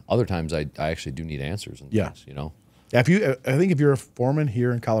other times I actually do need answers and things, Yeah, I think if you're a foreman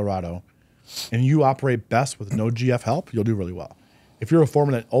here in Colorado and you operate best with no GF help, you'll do really well. If you're a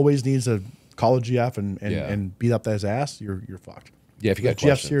foreman that always needs to call a GF and beat up his ass, you're fucked. Yeah, if you got GFs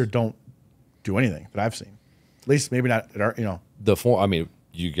questions. here don't do anything that I've seen. At least maybe not at our, I mean,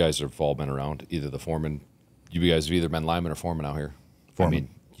 you guys have all been around either the foreman. You guys have either been lineman or foreman out here. Foreman. I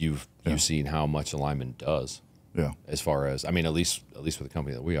mean, you've seen how much a lineman does. Yeah. As far as, I mean, at least with the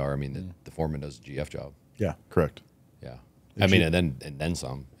company that we are, I mean, the foreman does a GF job. Yeah. Correct. Yeah. I mean, and then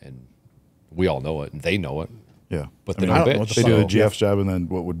some, and we all know it, and they know it. Yeah. But I they mean, don't I don't know what bitch. the They do a fuck- GF's job, and then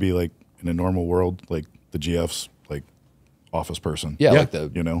what would be like in a normal world, like the GF's like office person. Yeah, Yeah. like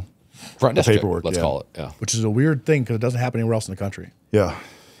the front the desk paperwork, let's yeah. call it. Yeah. Which is a weird thing because it doesn't happen anywhere else in the country. Yeah.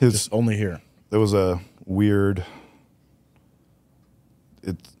 It's only here. It was a weird.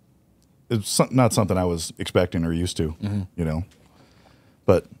 It's not something I was expecting or used to,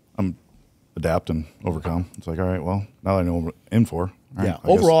 But I'm adapt and overcome. It's like, all right, well, now that I know what I'm in for. all Yeah. right, I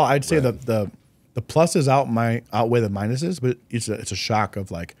guess- Overall, I'd say that the pluses outweigh the minuses, but it's a shock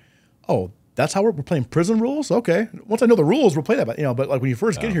of like, oh, that's how we're playing prison rules. Okay, once I know the rules, we'll play that. But but like when you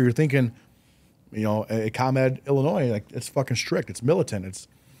first get here, you're thinking, at ComEd, Illinois, like it's fucking strict. It's militant. It's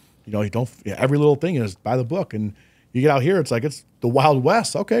you don't every little thing is by the book. And you get out here, it's like it's the Wild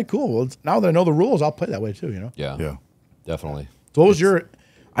West. Okay, cool. Well, now that I know the rules, I'll play that way too. Yeah. Yeah. Definitely. So what was your?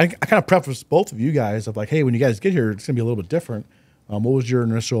 I kind of preface both of you guys of like, hey, when you guys get here, it's gonna be a little bit different. What was your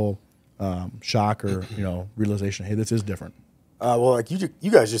initial shock or realization? Hey, this is different. Well, like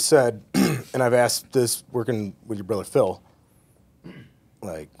you guys just said, and I've asked this working with your brother Phil.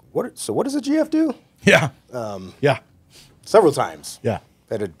 Like, what does a GF do? Yeah. Yeah. Several times. Yeah.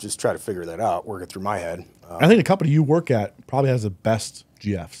 I had to just try to figure that out, work it through my head. I think the company you work at probably has the best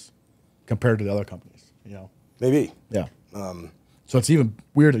GFs compared to the other companies. Maybe. Yeah. So it's even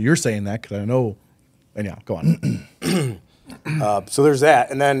weird that you're saying that because I know. And yeah, go on. So there's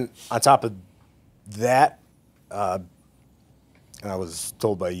that, and then on top of that, and I was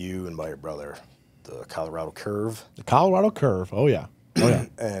told by you and by your brother, the Colorado Curve, The Colorado Curve. Oh yeah. Oh yeah.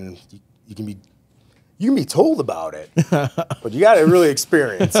 and you can be told about it, but you got to really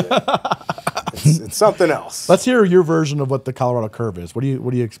experience it. It's something else. Let's hear your version of what the Colorado Curve is. What do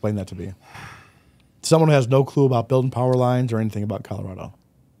you explain that to be? Someone who has no clue about building power lines or anything about Colorado.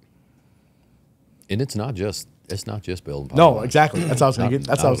 And it's not just building power No, lines. exactly. That's how I was going to get.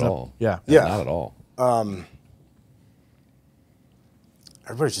 That's Not how I was at going. all. Yeah. Yeah. Not at all.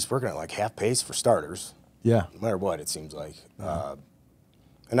 Everybody's just working at like half pace for starters, Yeah. no matter what it seems like, and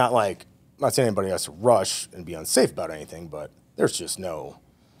not like I'm not saying anybody has to rush and be unsafe about anything, but there's just no.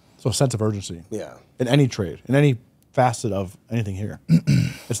 So a sense of urgency. Yeah. In any trade, in any facet of anything here.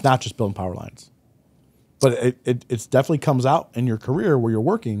 It's not just building power lines. But it definitely comes out in your career where you're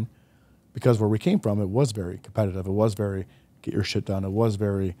working because where we came from, it was very competitive. It was very get your shit done. It was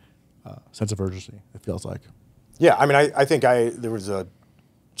very sense of urgency, it feels like. Yeah, I mean, I think there was a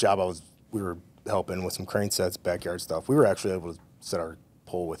job we were helping with some crane sets, backyard stuff. We were actually able to set our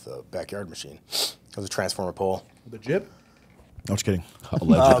pole with a backyard machine. It was a transformer pole. The jib? No, just kidding.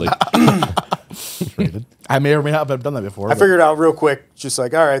 Allegedly. I may or may not have done that before. I figured out real quick, just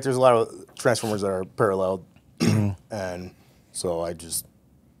like, all right, there's a lot of transformers that are paralleled. And so I just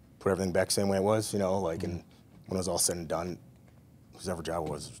put everything back the same way it was, and when it was all said and done, whoever job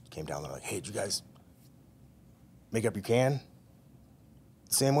it was came down, they're like, hey, did you guys make up your can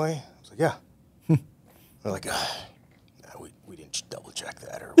the same way? I was like, yeah. They're like, no, we didn't double check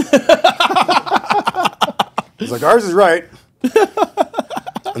that. Or He's like, ours is right.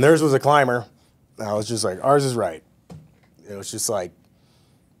 And theirs was a climber. And I was just like, ours is right. It was just like,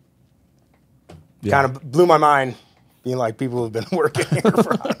 kind of blew my mind, being like, people have been working here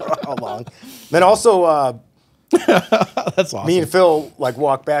for I don't know how long. Then also, That's awesome. me and Phil like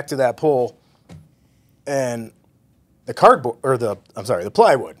walked back to that pole, and the cardboard or the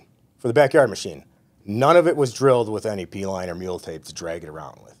plywood for the backyard machine. None of it was drilled with any P-line or mule tape to drag it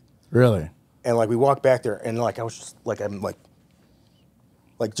around with. Really? And like we walked back there, and like I was just like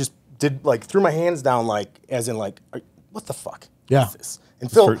just did like threw my hands down like as in like what the fuck? Yeah. Is this?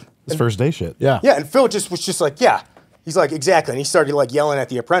 And Phil, It's first day shit. Yeah. yeah, and Phil just was just like, yeah. He's like, exactly. And he started like yelling at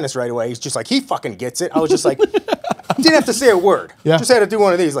the apprentice right away. He's just like, he fucking gets it. I was just like, didn't have to say a word. Yeah. Just had to do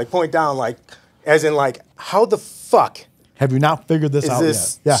one of these, like point down, like as in like, how the fuck Have you not figured this is out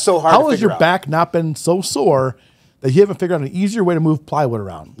this yet? Yeah. so hard How to has figure your out? back not been so sore that you haven't figured out an easier way to move plywood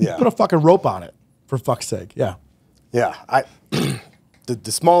around? Yeah. Put a fucking rope on it, for fuck's sake. Yeah. Yeah,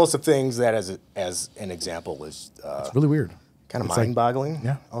 the smallest of things that as an example is It's really weird. kind of It's like- mind-boggling.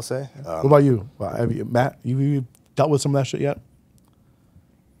 yeah. I'll say. What about you? Have you, Matt? You dealt with some of that shit yet?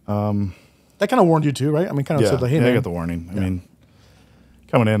 That kind of warned you too, right? I mean, kind of Yeah, said, "Hey, I man." got the warning. I mean,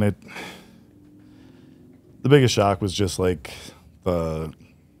 coming in, the biggest shock was just like the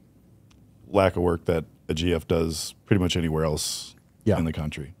lack of work that a GF does pretty much anywhere else Yeah. in the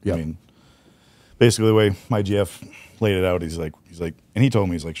country. Yeah. I mean, basically the way my GF laid it out, he's like, and he told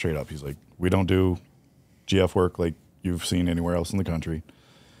me, he's like straight up, he's like, we don't do GF work like you've seen anywhere else in the country.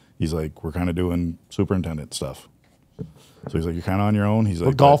 He's like, we're kind of doing superintendent stuff. So he's like, you're kind of on your own. He's like,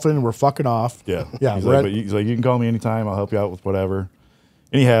 We're golfing and we're fucking off. yeah. Yeah. He's we're like, at- but he's like, you can call me anytime. I'll help you out with whatever.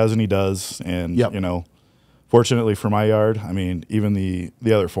 And he has, and he does. And, Yep. you know, fortunately for my yard, I mean, even the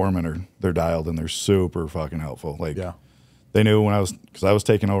other foremen they're dialed and they're super fucking helpful. Like, Yeah. they knew because I was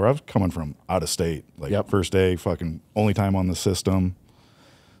taking over, I was coming from out of state. Like, Yep. first day, fucking only time on the system.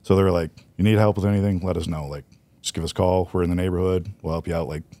 So they were like, you need help with anything? Let us know. Like, just give us a call. We're in the neighborhood. We'll help you out.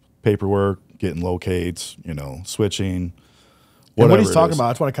 Like, paperwork, getting locates, you know, switching. And what he's whatever it talking is. about,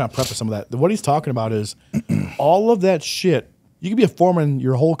 I just want to kind of preface some of that. What he's talking about is all of that shit. You can be a foreman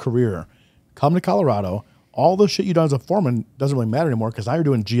your whole career. Come to Colorado. All the shit you done as a foreman doesn't really matter anymore because now you're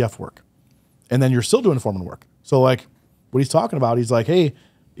doing GF work. And then you're still doing foreman work. So, like, what he's talking about, he's like, hey,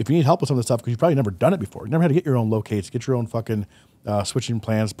 if you need help with some of this stuff, because you've probably never done it before. You never had to get your own locates, get your own fucking switching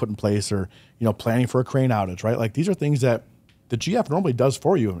plans put in place or, you know, planning for a crane outage, right? Like, these are things that the GF normally does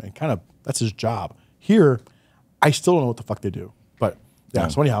for you and kind of that's his job. Here, I still don't know what the fuck they do. But, yeah,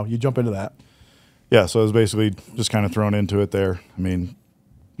 so anyhow, you jump into that. Yeah, so I was basically just kind of thrown into it there. I mean,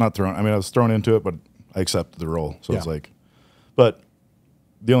 not thrown. I mean, I was thrown into it, but I accepted the role. So it's Yeah. like, but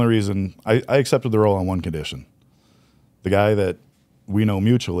the only reason I accepted the role on one condition. The guy that we know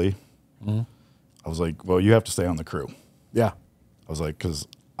mutually, I was like, well, you have to stay on the crew. Yeah, I was like, because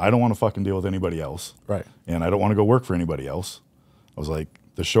I don't want to fucking deal with anybody else. right. And I don't want to go work for anybody else. I was like,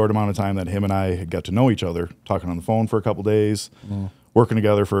 the short amount of time that him and I had got to know each other, talking on the phone for a couple days, working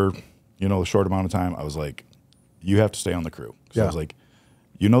together for, you know, a short amount of time, I was like, you have to stay on the crew. So I Yeah. was like,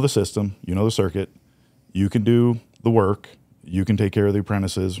 you know the system, you know the circuit, you can do the work, you can take care of the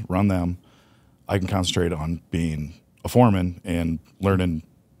apprentices, run them. I can concentrate on being a foreman and learning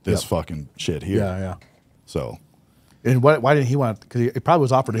this Yep. fucking shit here. Yeah, yeah. So And why didn't he want? Because it probably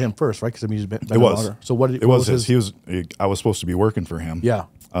was offered to him first, right? Because I mean, he's been it was. longer. So what? It was his. I was supposed to be working for him. Yeah.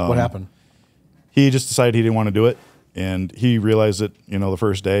 What happened? He just decided he didn't want to do it, and he realized it. You know, the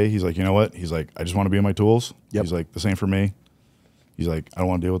first day, he's like, you know what? He's like, I just want to be in my tools. Yep. He's like, the same for me. He's like, I don't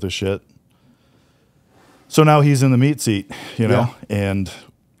want to deal with this shit. So now he's in the meat seat, you know, and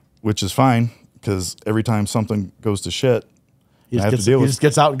which is fine because every time something goes to shit, He I have just, to deal he with. just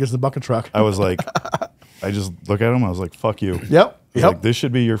gets out and gets in the bucket truck. I was like, I just look at him. I was like, fuck you. Yep. He's Yep. like, this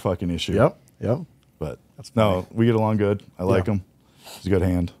should be your fucking issue. Yep. Yep. But no, we get along good. I like Yeah. him. He's a good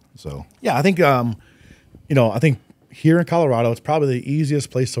hand. So Yeah, I think you know, I think here in Colorado, it's probably the easiest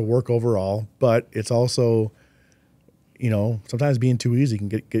place to work overall, but it's also, you know, sometimes being too easy can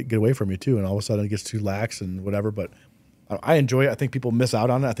get away from you too, and all of a sudden it gets too lax and whatever. But I enjoy it. I think people miss out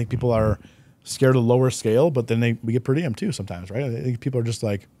on it. I think people are scared of the lower scale, but then we get per diem too sometimes, right? I think people are just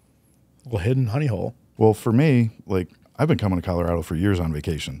like a little hidden honey hole. well, for me, like I've been coming to Colorado for years on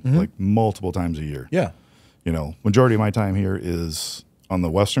vacation, like multiple times a year. Yeah. You know, majority of my time here is on the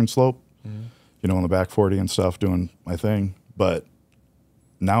western slope, you know, on the back 40 and stuff, doing my thing. But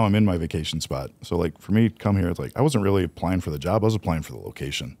now I'm in my vacation spot. So like for me to come here, it's like I wasn't really applying for the job. I was applying for the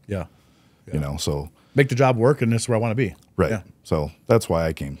location, Yeah. you know, so Make the job work, and this is where I want to be. right. Yeah. So that's why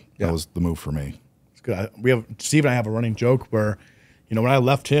I came. Yeah. That was the move for me. It's good. Steve and I have a running joke where, you know, when I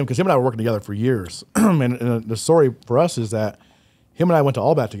left him, because him and I were working together for years, and the story for us is that him and I went to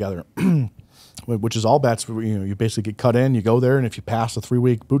All Bat together, which is All Bats. You know, you basically get cut in, you go there, and if you pass a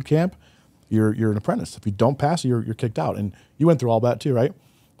 3-week boot camp, you're an apprentice. If you don't pass, you're kicked out. And you went through All Bat too, right?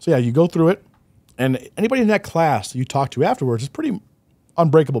 So yeah, you go through it, and anybody in that class you talk to afterwards is pretty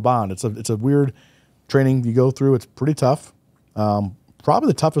unbreakable bond. It's a weird training you go through. It's pretty tough. Probably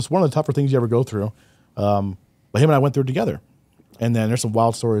the toughest, one of the tougher things you ever go through. But him and I went through it together. And then there's some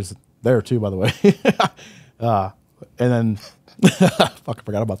wild stories there too, by the way. And then, fuck, I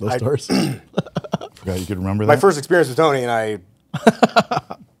forgot about those stories. Forgot you could remember that. My first experience with Tony, and I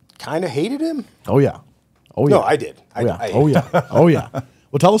kind of hated him. Oh yeah. Oh yeah. No, I did. Oh yeah. Oh yeah.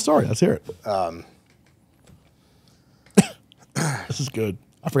 Well, tell the story. Let's hear it. This is good.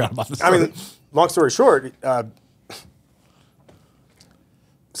 I forgot about this story. I mean, long story short,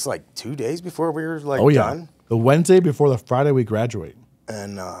 it's like 2 days before we were like done. The Wednesday before the Friday we graduate.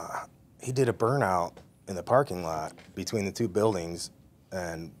 And he did a burnout in the parking lot between the two buildings.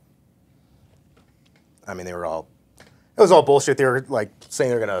 And I mean, it was all bullshit. They were like saying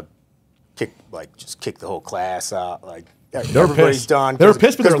they're going to just kick the whole class out. Like, everybody's pissed. done. They were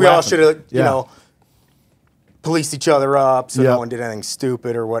pissed because we all should have, Yeah. you know, policed each other up so no one did anything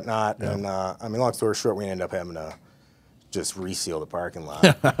stupid or whatnot. Yeah. And I mean, long story short, we ended up having to just reseal the parking lot.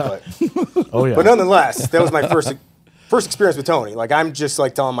 But, but nonetheless, that was my first experience with Tony. Like, I'm just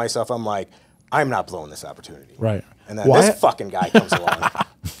like telling myself, I'm like, I'm not blowing this opportunity. Right. And then this fucking guy comes along.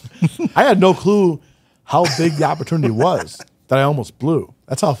 I had no clue how big the opportunity was that I almost blew.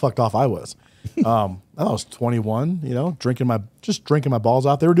 That's how fucked off I was. I was 21, you know, drinking my balls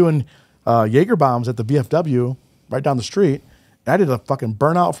out. They were doing Jaeger bombs at the VFW right down the street. And I did a fucking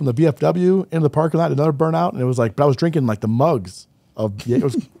burnout from the VFW into the parking lot, another burnout, and it was like, but I was drinking like the mugs it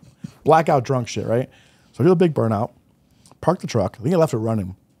was blackout drunk shit, right? So I did a big burnout, parked the truck. I think I left it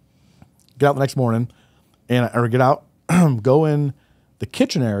running. Get out the next morning, or get out, go in the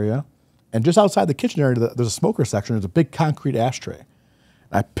kitchen area, and just outside the kitchen area, there's a smoker section. There's a big concrete ashtray. And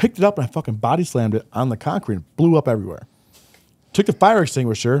I picked it up and I fucking body slammed it on the concrete and blew up everywhere. Took the fire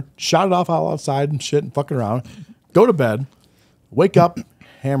extinguisher, shot it off all outside and shit and fucking around. Go to bed, wake up,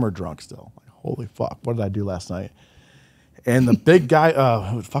 hammered drunk still. Like, holy fuck, what did I do last night? And the big guy,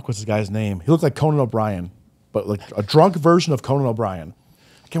 who the fuck was this guy's name? He looked like Conan O'Brien, but like a drunk version of Conan O'Brien.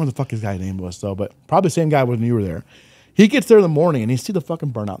 I can't remember what the fuck his guy's name was though, but probably the same guy when you were there. He gets there in the morning and he sees the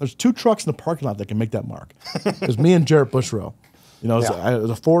fucking burnout. There's 2 trucks in the parking lot that can make that mark. There's me and Jarrett Bushrow. You know, it was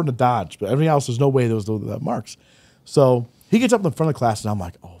a Ford and a Dodge, but everything else, there's no way there was those marks. So he gets up in front of the class and I'm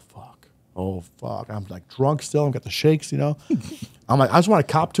like, oh fuck. I'm like drunk still. I've got the shakes, you know. I'm like, I just want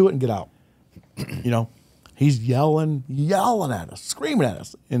to cop to it and get out. You know, he's yelling at us, screaming at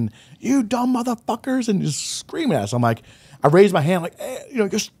us, and you dumb motherfuckers, and just screaming at us. I'm like, I raise my hand like, hey, you know,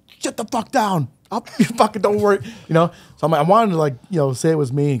 just shut the fuck down. You fucking don't worry, you know. So I'm like, I wanted to like, you know, say it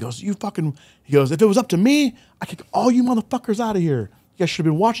was me. He goes, he goes, if it was up to me, I kick all you motherfuckers out of here. You guys should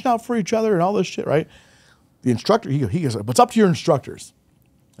have been watching out for each other and all this shit, right? The instructor, he goes, but it's up to your instructors.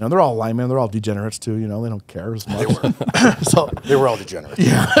 You know, they're all linemen, they're all degenerates too, you know, they don't care as much. They were. They were all degenerates.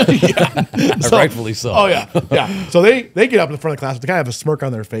 Yeah. So, rightfully so. Oh yeah. So they get up in front of the class, they kind of have a smirk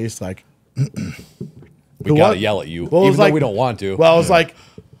on their face, like we gotta yell at you, even though we don't want to. Well, it was like,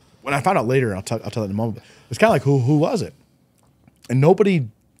 when I found out later, I'll tell that in a moment, it's kind of like, who was it? And nobody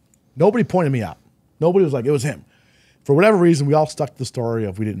pointed me out. Nobody was like, it was him. For whatever reason, we all stuck to the story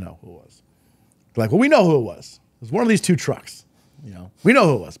of we didn't know who it was. Like, well, we know who it was. It was one of these 2 trucks. You know, we know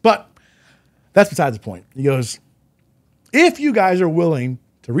who it was. But that's besides the point. He goes, if you guys are willing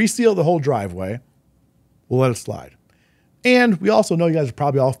to reseal the whole driveway, we'll let it slide. And we also know you guys are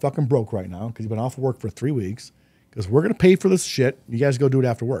probably all fucking broke right now because you've been off of work for 3 weeks. Because we're going to pay for this shit. You guys go do it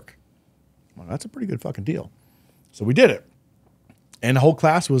after work. Well, that's a pretty good fucking deal. So we did it. And the whole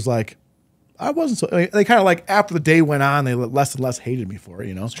class was like, I wasn't so, they kind of like, after the day went on, they less and less hated me for it,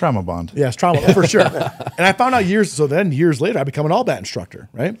 you know? It's trauma bond. Yeah, it's trauma, for sure. And I found out years later, I become an All Bat instructor,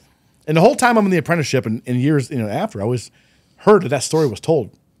 right? And the whole time I'm in the apprenticeship and years, you know, after, I always heard that story was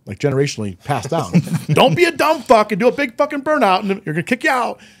told, like generationally passed down. Don't be a dumb fuck and do a big fucking burnout and you're going to kick you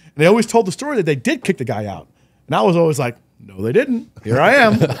out. And they always told the story that they did kick the guy out. And I was always like, no, they didn't. Here I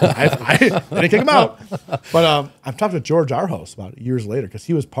am. I didn't kick him out. But I've talked to George, our host, about years later because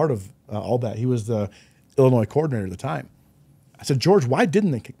he was part of all that. He was the Illinois coordinator at the time. I said, George, why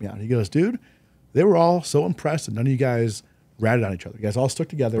didn't they kick me out? He goes, dude, they were all so impressed that none of you guys ratted on each other. You guys all stuck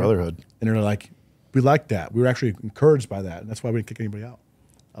together. Brotherhood. And they're like, we liked that. We were actually encouraged by that. And that's why we didn't kick anybody out.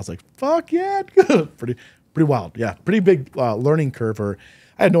 I was like, fuck yeah. Pretty wild. Yeah. Pretty big learning curve. I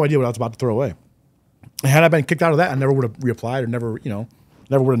had no idea what I was about to throw away. Had I been kicked out of that, I never would have reapplied or never,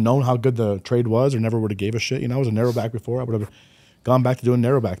 never would have known how good the trade was or never would have gave a shit. I was a narrowback before. I would have gone back to doing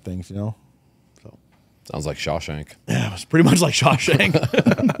narrowback things, So Sounds like Shawshank. yeah, it was pretty much like Shawshank.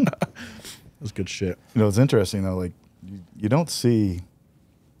 It was good shit. It's interesting though. Like you don't see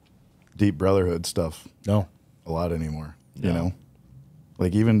deep Brotherhood stuff No. a lot anymore. No.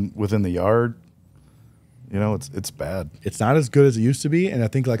 Like even within the yard, it's bad. It's not as good as it used to be, and I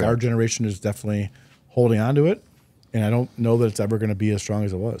think like our generation is definitely holding on to it, and I don't know that it's ever going to be as strong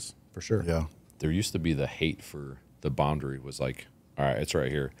as it was, for sure. Yeah. There used to be the hate for the boundary was like, all right, it's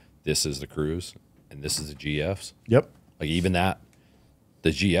right here. This is the crews, and this is the GFs. Yep. Like even that, the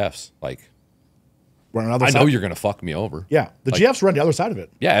GFs, like We're on the other I side. know you're going to fuck me over. Yeah, the Like- GFs run the other side of it.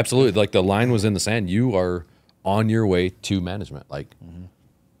 Yeah, absolutely. Like the line was in the sand. You are on your way to management. Like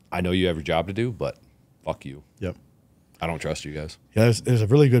I know you have your job to do, but fuck you. Yep. I don't trust you guys. Yeah, there's a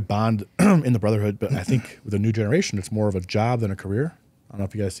really good bond in the Brotherhood, but I think with the new generation, it's more of a job than a career. I don't know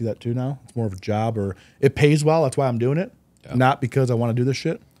if you guys see that too now. It's more of a job, or it pays well. That's why I'm doing it, Yeah. not because I want to do this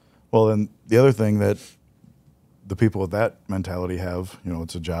shit. Well, and the other thing that the people with that mentality have,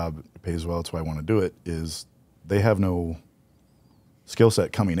 it's a job, it pays well, that's why I want to do it, is they have no skill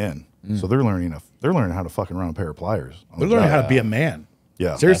set coming in. So they're learning how to fucking run a pair of pliers. on They're the learning job. how to be a man.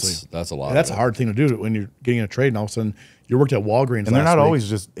 Yeah. Seriously. That's a lot. And that's of a it. hard thing to do when you're getting in a trade and all of a sudden you worked at Walgreens. And they're last not week. always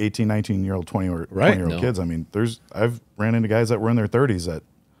just 18, 19-year-old, 20-year-old Right. old No. kids. I mean, I've ran into guys that were in their 30s that I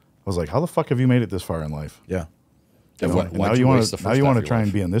was like, how the fuck have you made it this far in life? Yeah. And And why'd now you you waste the want first to half of try your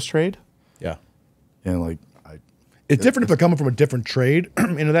and be in this trade? Yeah. And like, It's different if they're coming from a different trade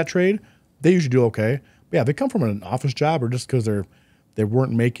into that trade. They usually do okay. But yeah, if they come from an office job or just because they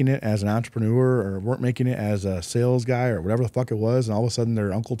weren't making it as an entrepreneur or weren't making it as a sales guy or whatever the fuck it was, and all of a sudden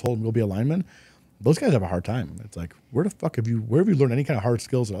their uncle told them go be a lineman, those guys have a hard time. It's like, where have you learned any kind of hard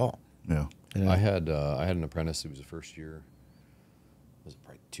skills at all? yeah. I had an apprentice who was the first year. Was it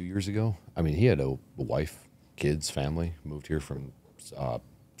probably 2 years ago? I mean, he had a wife, kids, family. Moved here from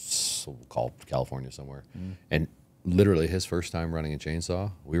so-called California somewhere, and literally his first time running a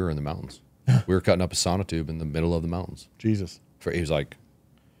chainsaw, we were in the mountains. We were cutting up a sonotube in the middle of the mountains. Jesus. He was like,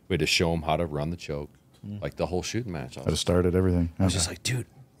 we had to show him how to run the choke, like the whole shooting match. I just started everything. I was just like, dude,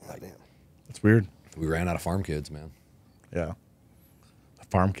 like, That's weird. we ran out of farm kids, man. Yeah.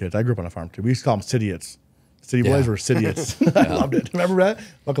 Farm kids. I grew up on a farm too. We used to call them cityots. City Yeah. boys were cityots. I loved it. Remember that?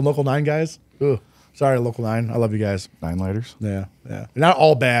 Fucking Local 9 guys? Ugh. Sorry, Local 9. I love you guys. 9 lighters. Yeah, yeah. They're not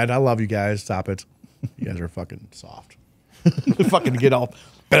all bad. I love you guys. Stop it. You guys are fucking soft. Fucking get all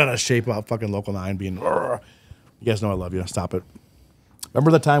bent out of shape about fucking Local 9 being. "Urgh." You guys know I love you. Stop it.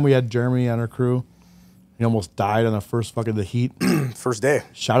 Remember the time we had Jeremy on our crew? He almost died on the first fucking the heat. First day.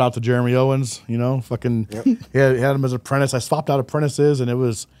 Shout out to Jeremy Owens. Fucking he had him as an apprentice. I swapped out apprentices, and it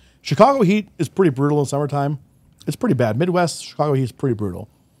was Chicago heat is pretty brutal in summertime. It's pretty bad. Midwest Chicago heat is pretty brutal.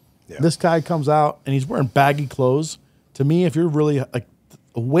 Yeah. This guy comes out and he's wearing baggy clothes. To me, if you're really like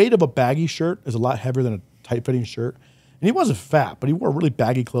the weight of a baggy shirt is a lot heavier than a tight fitting shirt. And he wasn't fat, but he wore really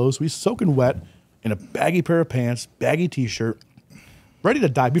baggy clothes. So he's soaking wet in a baggy pair of pants, baggy t-shirt, ready to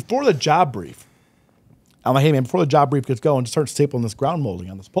die before the job brief. I'm like, hey man, before the job brief gets going, start stapling this ground molding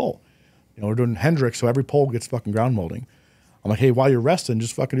on this pole. We're doing Hendrix, so every pole gets fucking ground molding. I'm like, hey, while you're resting,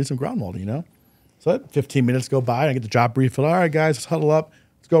 just fucking do some ground molding, So 15 minutes go by, and I get the job brief. All right, guys, let's huddle up.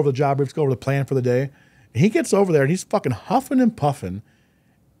 Let's go over the job brief. Let's go over the plan for the day. And he gets over there, and he's fucking huffing and puffing.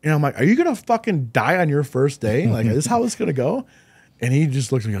 And I'm like, are you going to fucking die on your first day? Like, is this how it's going to go? And he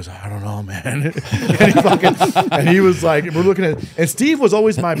just looks at me and goes, I don't know, man. and he was like, we're looking at, and Steve was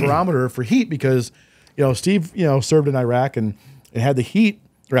always my barometer for heat because, Steve, served in Iraq and had the heat,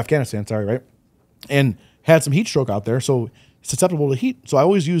 or Afghanistan, sorry, right? And had some heat stroke out there. So susceptible to heat. So I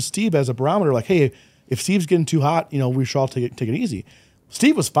always use Steve as a barometer, like, hey, if Steve's getting too hot, we should all take it easy.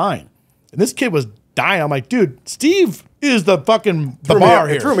 Steve was fine. And this kid was dying. I'm like, dude, Steve is the fucking the bar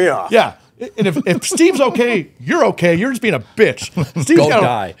here. It threw me off. Yeah. And if Steve's okay, you're okay. You're just being a bitch.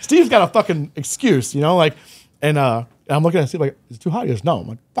 Steve's got a fucking excuse, and I'm looking at Steve like, it's too hot. He goes, no. I'm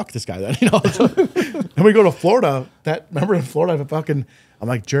like, fuck this guy then. And we go to Florida. Remember in Florida, I'm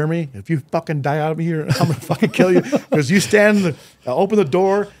like, Jeremy, if you fucking die out of here, I'm gonna fucking kill you. Because you stand, open the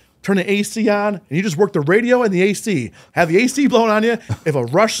door, turn the AC on, and you just work the radio and the AC. Have the AC blowing on you. If a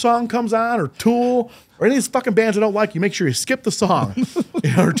Rush song comes on, or Tool, or any of these fucking bands I don't like, you make sure you skip the song.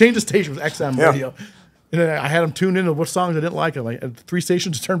 Or change the station with XM radio. And then I had them tuned into what songs I didn't like. I had 3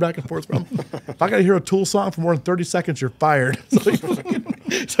 stations to turn back and forth from. If I got to hear a Tool song for more than 30 seconds, you're fired.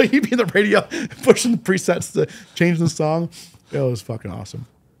 So you'd be in the radio pushing the presets to change the song. It was fucking awesome.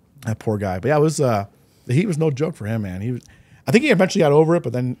 That poor guy. But yeah, it was the heat was no joke for him, man. I think he eventually got over it,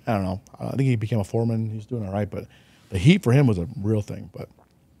 but then I don't know. I think he became a foreman. He's doing all right, but the heat for him was a real thing. But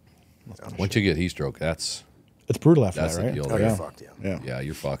once you get heat stroke, it's brutal after that's that, the right? deal. Oh, Yeah. you're fucked, yeah. Yeah,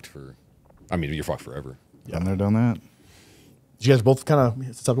 you're fucked for. I mean, you're fucked forever. Been there, done that. Did you guys both kind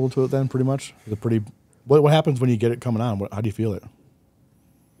of susceptible to it then, pretty much? Is it pretty? What happens when you get it coming on? How do you feel it?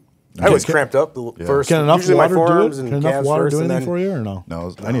 I was cramped up the first. Can enough usually my water do forearms it? and Can enough calves water first, do and anything then for you, or no?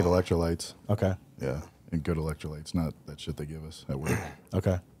 No, I need electrolytes. Okay. Yeah, and good electrolytes, not that shit they give us at work.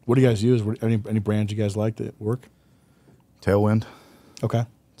 Okay. What do you guys use? Any brands you guys like that work? Tailwind. Okay.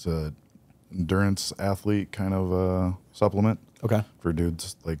 It's a endurance athlete kind of supplement. Okay. For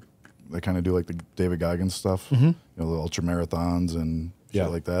dudes like they kind of do like the David Goggins stuff. You know, the ultra marathons and shit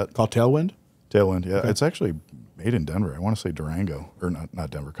like that. Called Tailwind? Tailwind, yeah. It's actually made in Denver. I want to say Durango, or not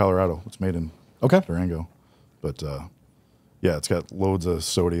Denver, Colorado. It's made in Durango. But yeah, it's got loads of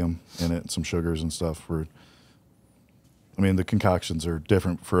sodium in it and some sugars and stuff. I mean, the concoctions are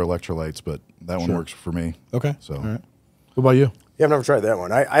different for electrolytes, but that one works for me. Okay. So, all right. What about you? Yeah, I've never tried that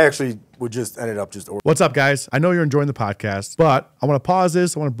one. I actually would just ended up just ordering. What's up, guys? I know you're enjoying the podcast, but I want to pause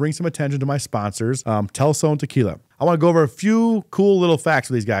this. I want to bring some attention to my sponsors, Milestone Tequila. I want to go over a few cool little facts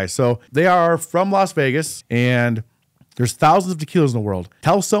with these guys. So they are from Las Vegas, and there's thousands of tequilas in the world.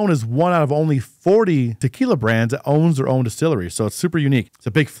 Milestone is one out of only 40 tequila brands that owns their own distillery. So it's super unique. It's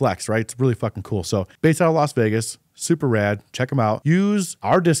a big flex, right? It's really fucking cool. So based out of Las Vegas, super rad. Check them out. Use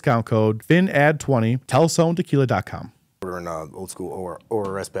our discount code FINAD20, TilStoneTequila.com. Ordering old school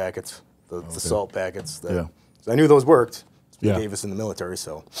ORS packets, the salt packets. Yeah. So I knew those worked. They Yeah. gave us in the military,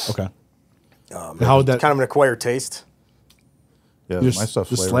 so Okay. How would that kind of an acquired taste. yeah, Just- my stuff.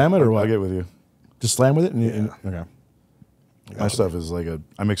 just slam it or what? I get with you. just slam with it? Okay. My stuff is like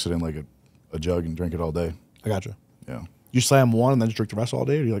I mix it in like a jug and drink it all day. I gotcha. Yeah. You slam one and then just drink the rest all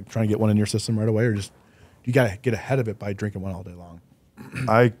day, or you like trying to get one in your system right away, or just you got to get ahead of it by drinking one all day long?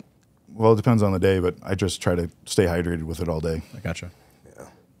 Well, it depends on the day, but I just try to stay hydrated with it all day. I gotcha. Yeah.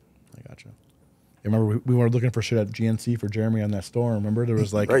 I gotcha. You remember we were looking for shit at GNC for Jeremy on that storm. Remember there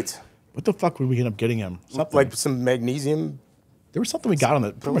was like, Right. what the fuck would we end up getting him? Something Like some magnesium. there was something we got on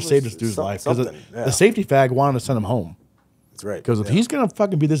that pretty much saved this dude's life because something, yeah. the safety fag wanted to send him home. That's right. Because if he's gonna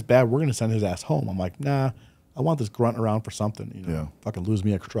fucking be this bad, we're gonna send his ass home. I'm like, nah, I want this grunt around for something. You know, Yeah. fucking lose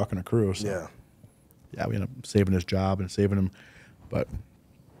me a truck and a crew. So. Yeah. Yeah, we ended up saving his job and saving him. But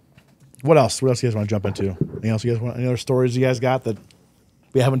what else? What else you guys want to jump into? Anything else you guys want? Any other stories you guys got that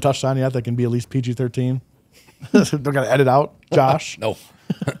we haven't touched on yet that can be at least PG-13? Don't gotta edit out, Josh. No.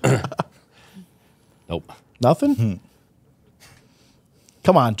 Nope. Nothing.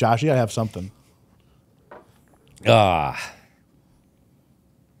 Come on, Josh, you gotta have something. Ah,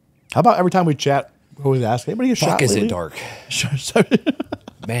 How about every time we chat, we always ask, anybody get shot fuck, is lately? it dark?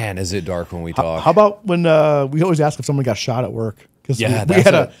 Man, is it dark when we talk? How about when we always ask if someone got shot at work? Because Yeah, we that's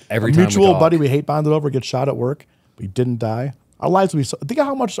had every a time we mutual talk. buddy we hate bonded over get shot at work, but he didn't die. Our lives would be think of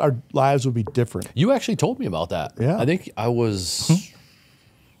how much our lives would be different. You actually told me about that. Yeah. I think I was.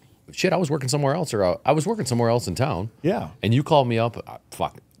 Shit, I was working somewhere else, or I was working somewhere else in town. Yeah. And you called me up,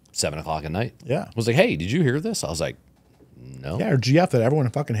 7 o'clock at night. Yeah. I was like, hey, did you hear this? I was like, no. Yeah, or GF that everyone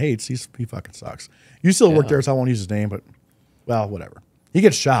fucking hates. He fucking sucks. You still work there, so I won't use his name, but well, whatever. He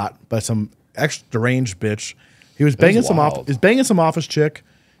gets shot by some extra deranged bitch. He was banging some office chick.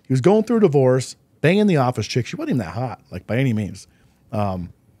 He was going through a divorce, banging the office chick. She wasn't even that hot, like by any means.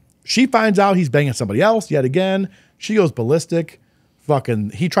 She finds out he's banging somebody else yet again. She goes ballistic. Fucking,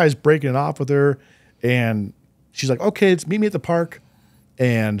 he tries breaking it off with her, and she's like, "Okay, let's meet me at the park."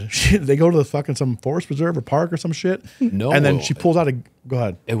 And they go to the fucking some forest preserve or park or some shit. No, and then she pulls out a. Go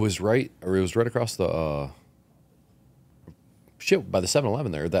ahead. It was right across the by the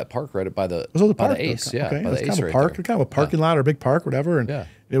 7-Eleven there, that park right by the Was it the by park? the Ace, Okay. yeah, Okay. by It was the kind Ace of a right park, there. kind of a parking lot or a big park, whatever. And Yeah.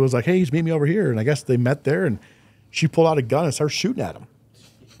 it was like, hey, just meet me over here. And I guess they met there, and she pulled out a gun and started shooting at him.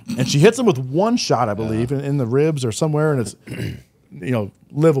 And she hits him with one shot, I believe, in the ribs or somewhere, and it's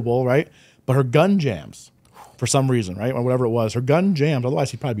livable, right? But her gun jams for some reason, right, or whatever it was. Her gun jams.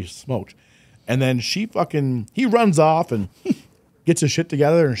 Otherwise, he'd probably be smoked. And then he runs off and gets his shit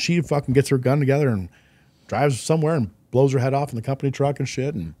together, and she fucking gets her gun together and drives somewhere and blows her head off in the company truck and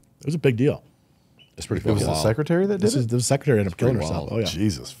shit. And it was a big deal. It's pretty It fucking was the wild. secretary that did This it? is the secretary ended up killing pretty herself. wild. Oh yeah.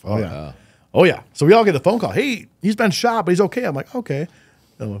 Jesus, fuck. Oh yeah. Oh yeah. So we all get the phone call. Hey, he's been shot, but he's okay. I'm like, okay.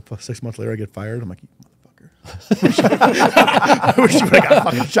 And 6 months later, I get fired. I'm like, you motherfucker. I wish you would have got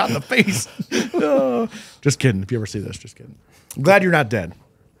fucking shot in the face. No. Just kidding. If you ever see this, just kidding. I'm glad you're not dead.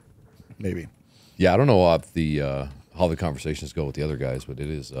 Maybe. Yeah, I don't know how the conversations go with the other guys, but it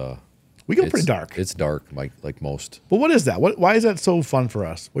is. What We go pretty dark. It's dark, like most. But what is that? Why is that so fun for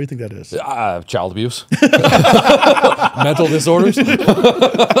us? What do you think that is? Child abuse, mental disorders.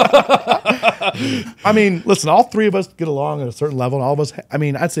 I mean, listen, all three of us get along at a certain level, and all of us. I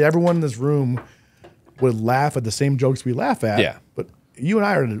mean, I'd say everyone in this room would laugh at the same jokes we laugh at. Yeah. But you and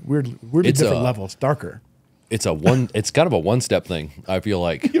I are at a weirdly different level. It's darker. It's kind of a one-step thing. I feel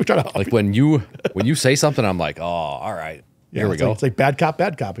like, You're trying to like when you say something, I'm like, oh, all right, here we go. It's like bad cop,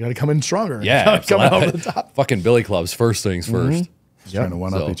 bad cop. You got to come in stronger. Yeah, come out over the top. Fucking Billy Clubs, first things first. Just trying to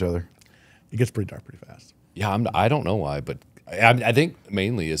one-up each other. It gets pretty dark pretty fast. Yeah, I don't know why, but I think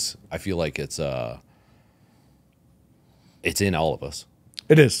mainly is I feel like it's in all of us.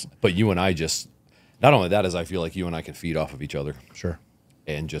 It is. But you and I just, not only that, is I feel like you and I can feed off of each other. Sure.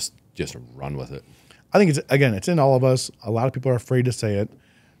 And just run with it. I think it's in all of us. A lot of people are afraid to say it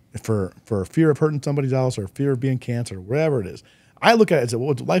for fear of hurting somebody else or fear of being canceled or whatever it is. I look at it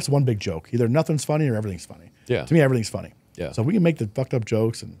as life's one big joke. Either nothing's funny or everything's funny. Yeah. To me, everything's funny. Yeah. So if we can make the fucked up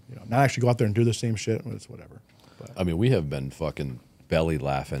jokes and not actually go out there and do the same shit, it's whatever. But I mean, we have been fucking belly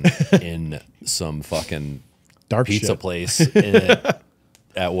laughing in some fucking dark pizza shit. place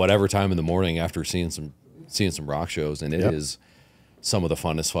at whatever time in the morning after seeing some rock shows, and it is some of the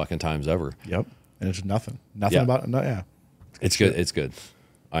funnest fucking times ever. Yep. And it's nothing about it. No, yeah. It's good. It's good.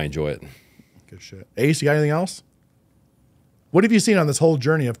 I enjoy it. Good shit. Ace, you got anything else? What have you seen on this whole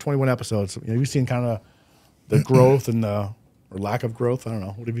journey of 21 episodes? You've seen kind of the growth and or lack of growth. I don't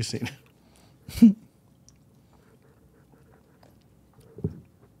know. What have you seen? Man,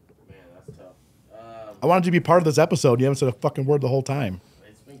 that's tough. I wanted you to be part of this episode. You haven't said a fucking word the whole time.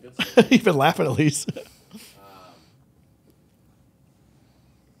 It's been good so far. You've been laughing at least. I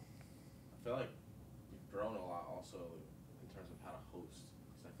feel like you've grown a lot also in terms of how to host.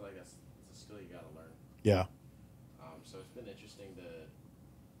 Because I feel like it's a skill you got to learn. Yeah. So it's been interesting to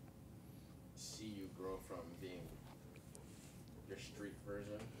see you grow from being your street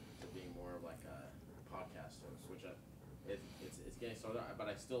version to being more of like a podcast host, which it's getting started. But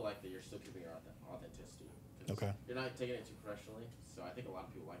I still like that you're still keeping your authenticity. Okay. You're not taking it too professionally, so I think a lot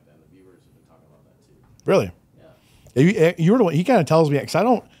of people like that, and the viewers have been talking about that too. Really? Yeah. You were the one. He kind of tells me because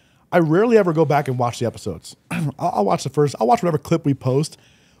I rarely ever go back and watch the episodes. I'll watch I'll watch whatever clip we post,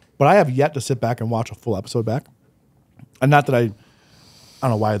 but I have yet to sit back and watch a full episode back. And not that I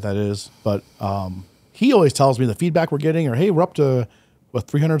don't know why that is, but he always tells me the feedback we're getting, or hey, we're up to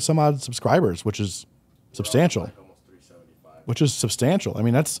 300 some odd subscribers, which is substantial. Like almost 375. Which is substantial. I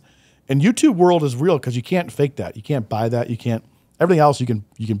mean, and YouTube world is real because you can't fake that. You can't buy that. You can't. Everything else you can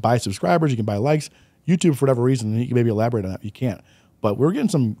buy subscribers, you can buy likes. YouTube, for whatever reason, you can maybe elaborate on that. You can't. But we're getting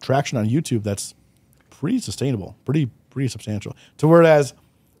some traction on YouTube that's pretty sustainable, pretty substantial. To whereas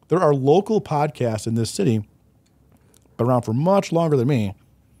there are local podcasts in this city, been around for much longer than me.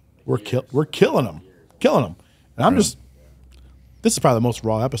 We're killing them. And I'm just. This is probably the most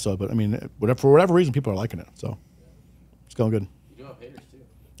raw episode, but I mean, for whatever reason, people are liking it. So it's going good. You do have haters too.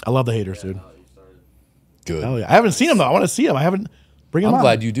 I love the haters, dude. Now that you started. Good. Hell yeah. I haven't seen them though. I want to see them. I haven't. Bring them I'm on.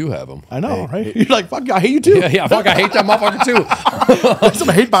 glad you do have them. I know, right? You're like, fuck, I hate you too. Yeah, fuck, I hate that motherfucker too. There's some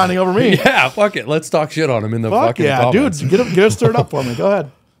hate bonding over me. Yeah, fuck it. Let's talk shit on him in the Fuck fucking yeah, comments. dude. Get it stirred up for me. Go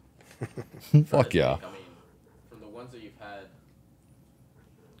ahead. Fuck yeah. I mean, from the ones that you've had,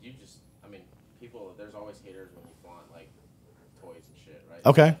 people, there's always haters when you flaunt like toys and shit, right?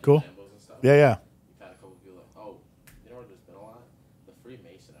 Okay, Like, cool. Lambos and stuff. Yeah, yeah. You've had a couple people like, oh, you know what? There's been a lot. The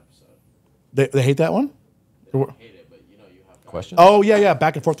Freemason episode. They hate that one? They don't hate it, but you know you have guys- Question? Oh, yeah.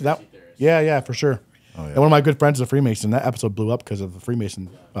 Back and forth to that. Conspiracy theorists. Yeah, for sure. Oh, yeah. And one of my good friends is a Freemason. That episode blew up because of the Freemason,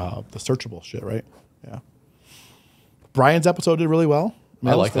 the searchable shit, right? Yeah. Brian's episode did really well.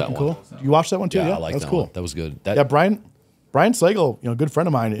 I was like that fucking one. Cool. You watched that one too? Yeah, I like That's that cool. one. That was good. Yeah, Brian Slagle, good friend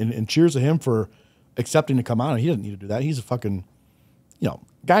of mine, and cheers to him for accepting to come on. He doesn't need to do that. He's a fucking,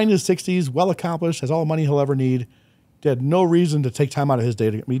 guy in his 60s, well accomplished, has all the money he'll ever need. He had no reason to take time out of his day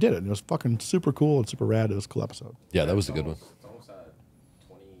he did it. And it was fucking super cool and super rad. It was a cool episode. Yeah, that was a good one. It's almost at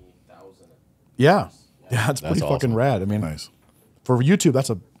 20,000. Yeah, it's pretty That's fucking awesome. rad. I mean, Nice. for YouTube, that's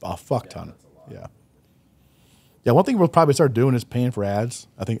a fuck ton. Yeah. Yeah, one thing we'll probably start doing is paying for ads.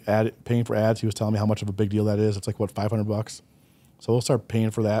 I think paying for ads, he was telling me how much of a big deal that is. It's like, what, $500? So we'll start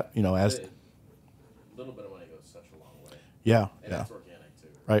paying for that, as... A little bit of money goes such a long way. Yeah, And yeah. that's organic too.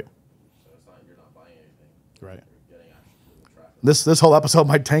 right, So it's not, you're not buying anything. right. You're getting actual traffic. This whole episode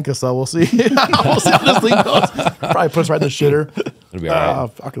might tank us, though. We'll see. We'll see how this thing goes. Probably put us right in the shitter. It'll be all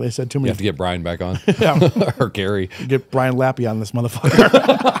right. Fuck, they said too You many. have to get Brian back on. Yeah. Or Gary. Get Brian Lappy on this motherfucker.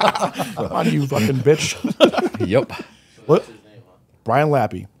 Come on, you fucking bitch. Yep. What? Brian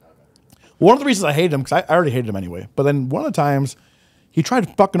Lappy. One of the reasons I hated him, because I already hated him anyway, but then one of the times He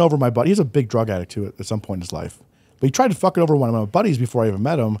tried fucking over my buddy. He's a big drug addict too at some point in his life. But he tried to fucking over one of my buddies before I even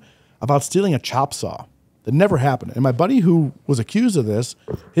met him about stealing a chop saw. That never happened. And my buddy who was accused of this,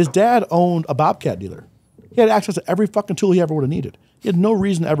 his dad owned a Bobcat dealer. He had access to every fucking tool he ever would have needed. He had no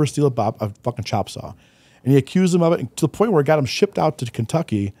reason to ever steal a fucking chop saw. And he accused him of it to the point where it got him shipped out to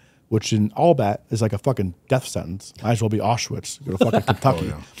Kentucky, which in Allbat is like a fucking death sentence. Might as well be Auschwitz. Go to fucking Kentucky.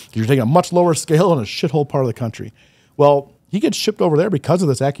 Yeah. You're taking a much lower scale in a shithole part of the country. Well, he gets shipped over there because of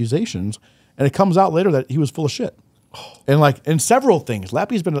this accusations, and it comes out later that he was full of shit. And like in several things.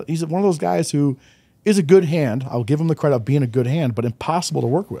 Lappy's he's one of those guys who is a good hand. I'll give him the credit of being a good hand, but impossible to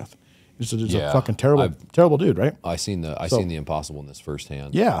work with. He's a fucking terrible dude, right? I seen the impossibilness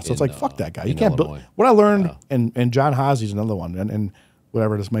firsthand. Yeah, so it's like fuck that guy. You can't build. What I learned, and John Hazy's another one, and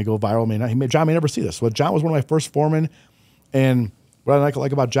whatever, this may go viral, John may never see this. Well, John was one of my first foremen, and what I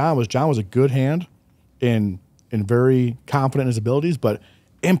like about John was a good hand, and very confident in his abilities, but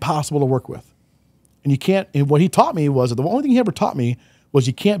impossible to work with. And you can't. And what he taught me was the only thing he ever taught me was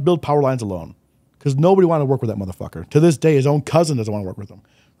you can't build power lines alone, because nobody wanted to work with that motherfucker. To this day, his own cousin doesn't want to work with him.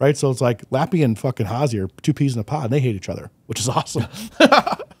 Right, so it's like Lappy and fucking Hazy are two peas in a pod, and they hate each other, which is awesome.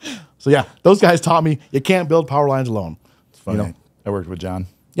 So yeah, those guys taught me you can't build power lines alone. It's funny. I worked with John.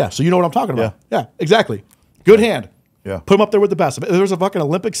 Yeah, so you know what I'm talking about. Yeah, exactly. Good hand. Yeah. Put him up there with the best. If there's a fucking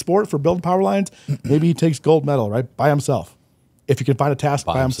Olympic sport for building power lines, maybe he takes gold medal, right? By himself. If you can find a task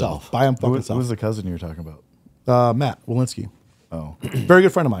by himself. By himself. Who was the cousin you were talking about? Matt Walensky. Oh. Very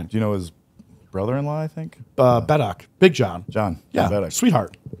good friend of mine. Do you know his brother-in-law, I think? Beddock. Big John. John. Yeah. Beddock.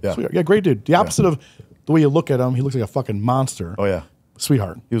 Sweetheart. Yeah. Sweetheart. Yeah, great dude. The opposite of the way you look at him, he looks like a fucking monster. Oh, yeah.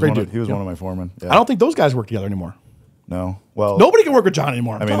 Sweetheart. He was great one dude. One of my foremen. Yeah. I don't think those guys work together anymore. No. Well, nobody can work with John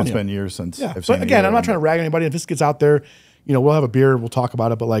anymore. I mean, it's been years since I've seen But again, I'm not trying to rag anybody. If this gets out there, we'll have a beer, we'll talk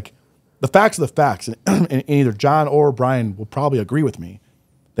about it. But like, the facts are the facts. And either John or Brian will probably agree with me.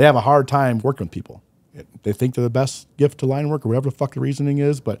 They have a hard time working with people. They think they're the best gift to line work or whatever the fuck the reasoning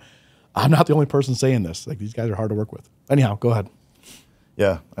is. But I'm not the only person saying this. Like, these guys are hard to work with. Anyhow, go ahead.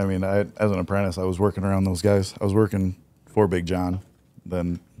 Yeah. I mean, as an apprentice, I was working around those guys. I was working for Big John.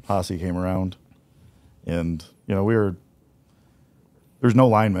 Then Posse came around. And, there's no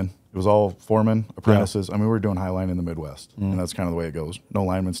linemen. It was all foremen, apprentices. Yeah. I mean, we were doing high line in the Midwest. And that's kind of the way it goes. No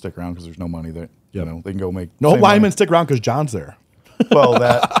linemen stick around because there's no money there. They can go make. No linemen stick around because John's there. Well,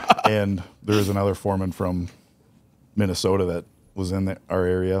 that, and there was another foreman from Minnesota that was in our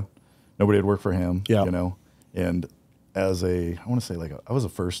area. Nobody had worked for him, and as I want to say, I was a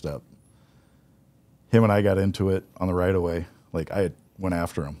first step. Him and I got into it on the right of way. Like, I went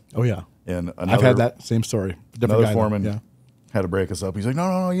after him. Oh, yeah. And I've had that same story. Another foreman had to break us up. He's like,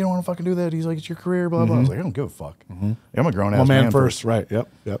 no, you don't want to fucking do that. He's like, it's your career, blah, blah. I was like, I don't give a fuck. I'm a grown-ass man first. Right, yep.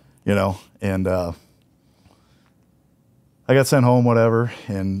 And I got sent home, whatever,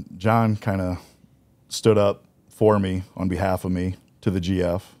 and John kind of stood up for me on behalf of me to the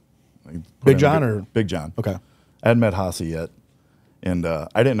GF. Big John or? Big John. Okay. I hadn't met Hasse yet, and I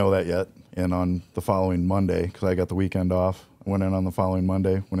didn't know that yet. And on the following Monday, because I got the weekend off, I went in on the following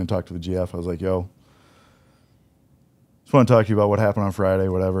Monday, went and talked to the GF. I was like, yo, just want to talk to you about what happened on Friday,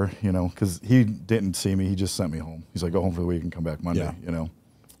 whatever, because he didn't see me. He just sent me home. He's like, go home for the week and come back Monday,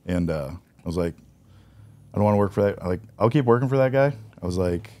 And I was like, I don't want to work for that. I'll keep working for that guy. I was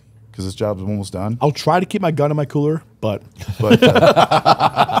like, because this job's almost done. I'll try to keep my gun in my cooler, but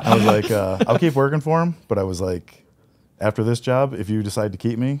I was like, I'll keep working for him. But I was like, after this job, if you decide to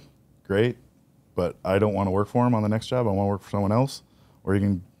keep me, great. But I don't want to work for him on the next job. I want to work for someone else. Or you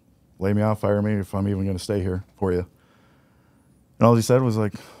can lay me off, fire me if I'm even going to stay here for you. And all he said was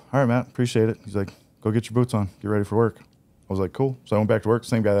like, all right, Matt, appreciate it. He's like, go get your boots on. Get ready for work. I was like, cool. So I went back to work.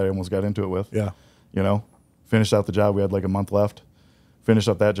 Same guy that I almost got into it with. Yeah. Finished out the job. We had like a month left. Finished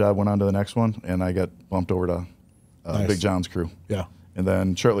up that job, went on to the next one, and I got bumped over to Nice. Big John's crew. Yeah. And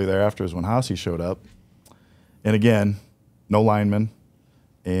then shortly thereafter is when Hasse showed up. And again, no lineman.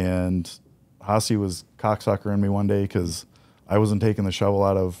 And Hasse was cocksuckering me one day because I wasn't taking the shovel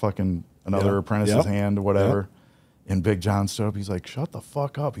out of fucking another apprentice's hand or whatever. And Big John stood up. He's like, shut the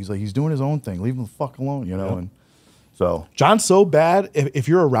fuck up. He's like, he's doing his own thing. Leave him the fuck alone, And so John's so bad. If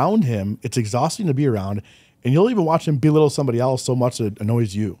you're around him, it's exhausting to be around. And you'll even watch him belittle somebody else so much that it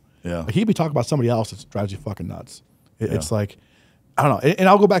annoys you. Yeah. Like, he'd be talking about somebody else that drives you fucking nuts. It's like, I don't know. And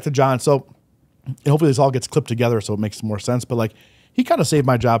I'll go back to John. So and hopefully this all gets clipped together so it makes more sense. But like, he kind of saved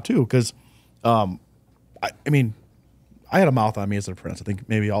my job too. Because, I mean, I had a mouth on me as an apprentice. I think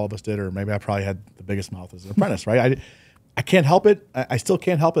maybe all of us did, or maybe I probably had the biggest mouth as an apprentice, right? I can't help it. I still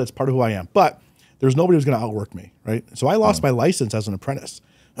can't help it. It's part of who I am. But there's nobody who's going to outwork me, right? So I lost my license as an apprentice.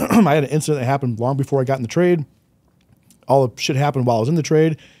 I had an incident that happened long before I got in the trade. all the shit happened while I was in the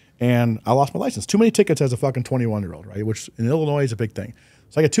trade, and I lost my license. Too many tickets as a fucking 21-year-old, right? Which in Illinois is a big thing.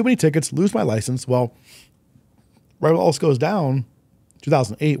 So I get too many tickets, lose my license. Well, right when all this goes down,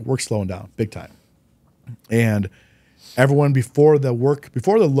 2008, work's slowing down big time. And everyone before the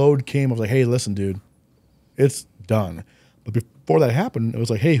load came, I was like, hey, listen, dude, it's done. But before that happened, it was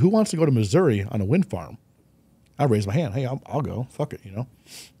like, hey, who wants to go to Missouri on a wind farm? I raised my hand. Hey, I'll go. Fuck it, you know?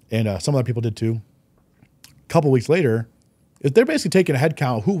 And some other people did too. A couple weeks later, they're basically taking a head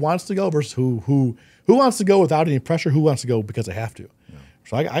count, who wants to go versus who wants to go without any pressure, who wants to go because they have to. Yeah.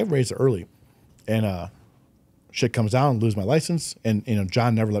 So I raised it early. And shit comes down, lose my license, and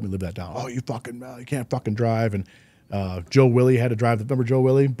John never let me live that down. Oh, you can't fucking drive. And Joe Willie had to drive. Remember Joe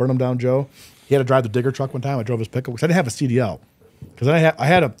Willie? Burn him down, Joe. He had to drive the digger truck one time. I drove his pickup because I didn't have a CDL. Because I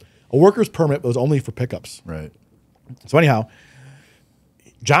had a worker's permit, but it was only for pickups. Right. So anyhow,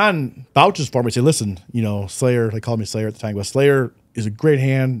 John vouches for me. He said, listen, Slayer, they called me Slayer at the time. He goes, Slayer is a great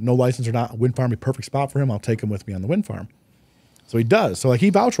hand, no license or not. Wind farm, a perfect spot for him. I'll take him with me on the wind farm. So he does. So he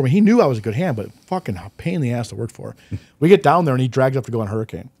vouched for me. He knew I was a good hand, but fucking pain in the ass to work for. We get down there and he drags up to go on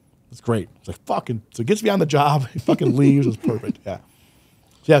Hurricane. It's great. It's like fucking, so he gets me on the job. He fucking leaves. It's perfect. Yeah.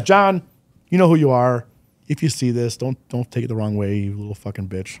 So yeah, John, you know who you are. If you see this, don't take it the wrong way, you little fucking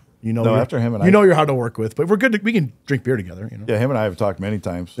bitch. After him and you're hard to work with, but we're good. We can drink beer together. Yeah, him and I have talked many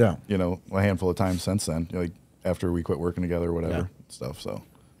times. Yeah. A handful of times since then. Like after we quit working together or whatever stuff. So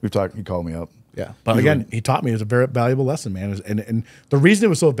we've talked. He called me up. Yeah, but again, he taught me it was a very valuable lesson, man. And the reason it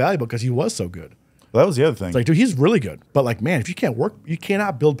was so valuable because he was so good. Well, that was the other thing. It's like, dude, he's really good. But like, man, if you can't work, you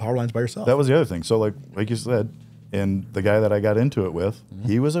cannot build power lines by yourself. That was the other thing. So like you said, and the guy that I got into it with,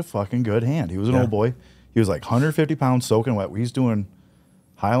 he was a fucking good hand. He was an old boy. He was like 150 pounds soaking wet. He's doing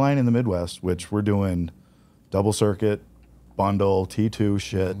Highline in the Midwest, which we're doing double circuit, bundle, T2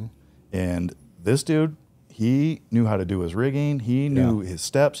 shit. And this dude, he knew how to do his rigging. He knew his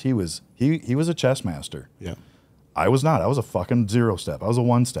steps. He was a chess master. Yeah. I was not. I was a fucking 0 step. I was a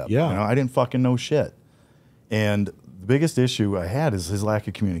 1 step. Yeah. I didn't fucking know shit. And the biggest issue I had is his lack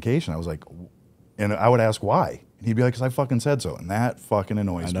of communication. I was like, and I would ask why. And he'd be like, because I fucking said so. And that fucking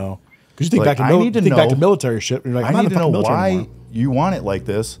annoys me. I know. Because you think, back to military shit. And you're like, I need to know why anymore. You want it like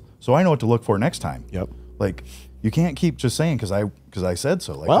this, so I know what to look for next time. Yep. Like, you can't keep just saying because I said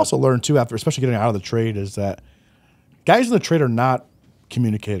so. Like, I also learned too, after especially getting out of the trade, is that guys in the trade are not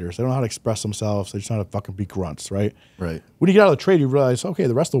communicators. They don't know how to express themselves. They just know how to fucking be grunts, right? Right. When you get out of the trade, you realize, okay,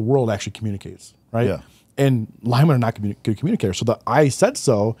 the rest of the world actually communicates, right? Yeah. And linemen are not good communicators. So the I said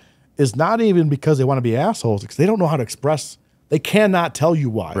so is not even because they want to be assholes, because they don't know how to express. They cannot tell you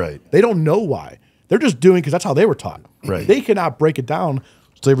why. Right. They don't know why. They're just doing because that's how they were taught. Right. They cannot break it down,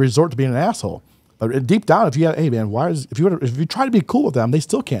 so they resort to being an asshole. But deep down, if you have, hey man, if you try to be cool with them, they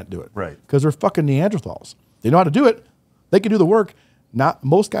still can't do it. Right. Because they're fucking Neanderthals. They know how to do it. They can do the work. Not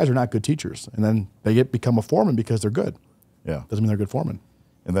most guys are not good teachers, and then they become a foreman because they're good. Yeah. Doesn't mean they're good foreman.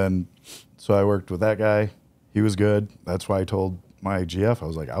 And then, so I worked with that guy. He was good. That's why I told my GF, I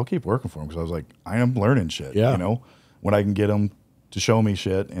was like, I'll keep working for him because I was like, I am learning shit. Yeah. When I can get him to show me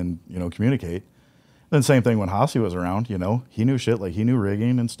shit and communicate. Then same thing when Hossie was around. He knew shit, like he knew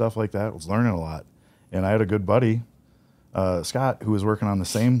rigging and stuff like that. Was learning a lot. And I had a good buddy, Scott, who was working on the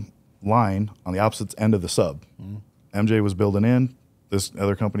same line on the opposite end of the sub. MJ was building in. This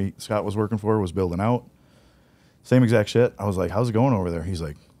other company Scott was working for was building out. Same exact shit. I was like, how's it going over there? He's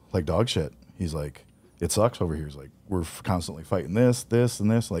like dog shit. He's like, it sucks over here. He's like, we're constantly fighting this, and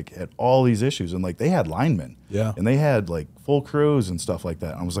this, like had all these issues. And like they had linemen. Yeah. And they had like full crews and stuff like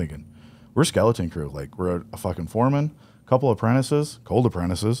that. And I was thinking, we're skeleton crew. Like we're a fucking foreman, couple apprentices, cold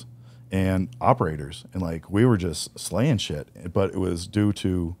apprentices, and operators. And like we were just slaying shit. But it was due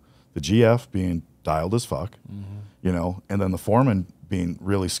to the GF being dialed as fuck, and then the foreman being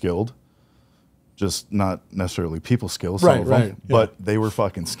really skilled, just not necessarily people skills, some of them, but they were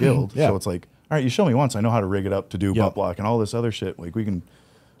fucking skilled. So it's like, all right, you show me once, I know how to rig it up to do butt block and all this other shit. Like we can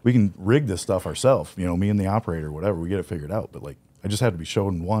rig this stuff ourselves, me and the operator, whatever, we get it figured out. But like, I just had to be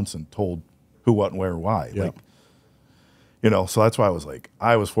shown once and told who, what, and where, why. Like, so that's why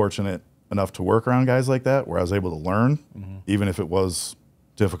I was fortunate enough to work around guys like that where I was able to learn, even if it was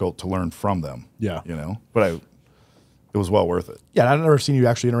difficult to learn from them. Yeah. But it was well worth it. Yeah, I've never seen you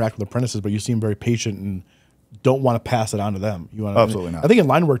actually interact with apprentices, but you seem very patient and don't want to pass it on to them. You want Absolutely not. I think in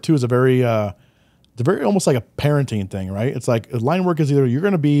line work too is a very almost like a parenting thing, right? It's like line work is either you're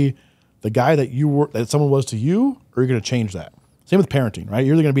going to be the guy that someone was to you, or you're going to change that. Same with parenting, right?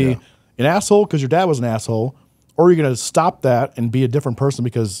 You're either going to be an asshole because your dad was an asshole, or you're going to stop that and be a different person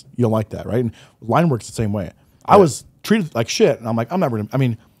because you don't like that, right? And line work's the same way. I was treated like shit, and I'm like, I'm never going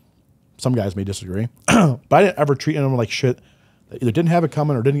to, some guys may disagree, but I didn't ever treat anyone like shit that either didn't have it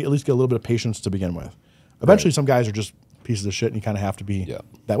coming or didn't at least get a little bit of patience to begin with. Eventually, some guys are just pieces of shit, and you kind of have to be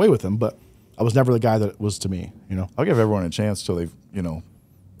that way with them. But I was never the guy that it was to me. You know, I'll give everyone a chance till they've,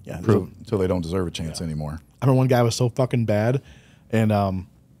 prove till they don't deserve a chance anymore. I remember one guy was so fucking bad, and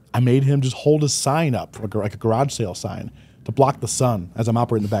I made him just hold his sign up, like a garage sale sign, to block the sun as I'm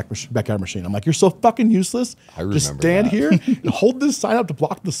operating the backyard machine. I'm like, you're so fucking useless. I remember just stand that. here and hold this sign up to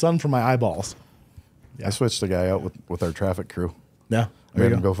block the sun from my eyeballs. I switched the guy out with our traffic crew. Yeah, I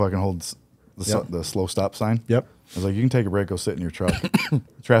made him go fucking hold the slow stop sign. Yep. I was like, you can take a break, go sit in your truck. The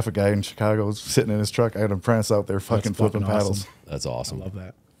traffic guy in Chicago was sitting in his truck. I had him prance out there fucking flipping fucking paddles. awesome. That's awesome. I love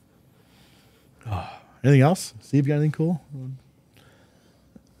that. Anything else? Steve, you got anything cool?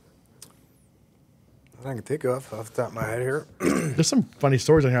 I can think of off the top of my head here. There's some funny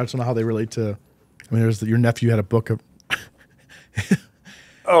stories on here. I just don't know how they relate to. I mean, your nephew had a book of.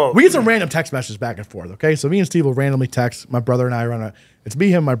 We get some random text messages back and forth. Okay, so me and Steve will randomly text. My brother and I are on a. It's me,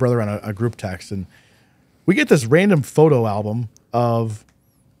 him, my brother on a group text, and we get this random photo album of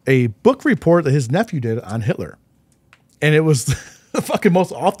a book report that his nephew did on Hitler, and it was the fucking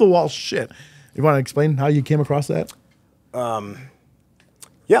most off the wall shit. You want to explain how you came across that?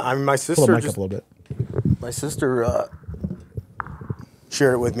 Yeah, I mean, my Pull the sister mic up a little bit. my sister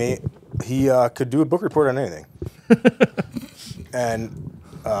shared it with me. He could do a book report on anything, and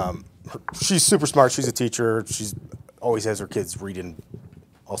she's super smart. She's a teacher. She's always has her kids reading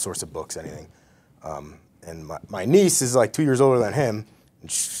all sorts of books, anything. And my niece is like 2 years older than him,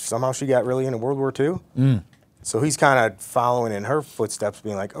 and somehow she got really into World War II. So he's kind of following in her footsteps,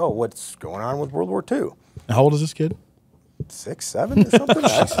 being like, "Oh, what's going on with World War II? And how old is this kid? 6, 7, or something?"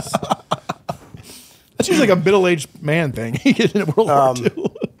 That's usually like a middle-aged man thing. He gets into World War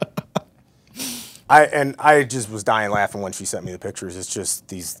II. I just was dying laughing when she sent me the pictures. It's just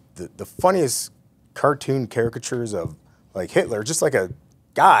the funniest cartoon caricatures of like Hitler, just like a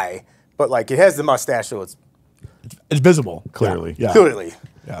guy, but like it has the mustache, so it's visible Clearly. Yeah. clearly.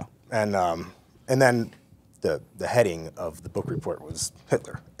 Yeah. And then the heading of the book report was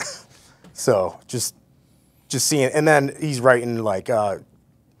Hitler. So just seeing, and then he's writing like, Hitler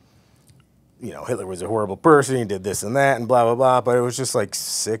was a horrible person. He did this and that and blah blah blah. But it was just like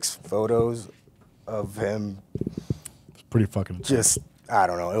 6 photos of him. It's pretty fucking intense. Just I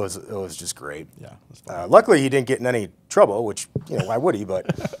don't know. It was just great. Yeah, that's fine. Luckily, he didn't get in any trouble, which why would he? But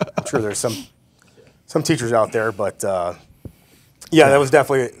I'm sure there's some teachers out there. But that was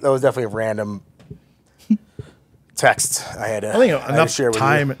definitely a random text I had. I think I had to enough share with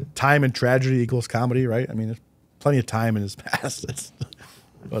you. time and tragedy equals comedy, right? I mean, there's plenty of time in his past. It's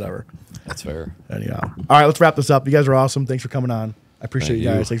whatever. That's fair. Anyhow, all right, let's wrap this up. You guys are awesome. Thanks for coming on. I appreciate Thank you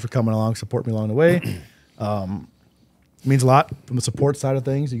guys. you. Thanks for coming along, supporting me along the way. It means a lot from the support side of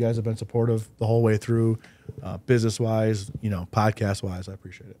things. You guys have been supportive the whole way through, business-wise, podcast-wise. I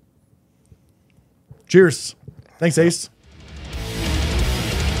appreciate it. Cheers. Thanks, Ace.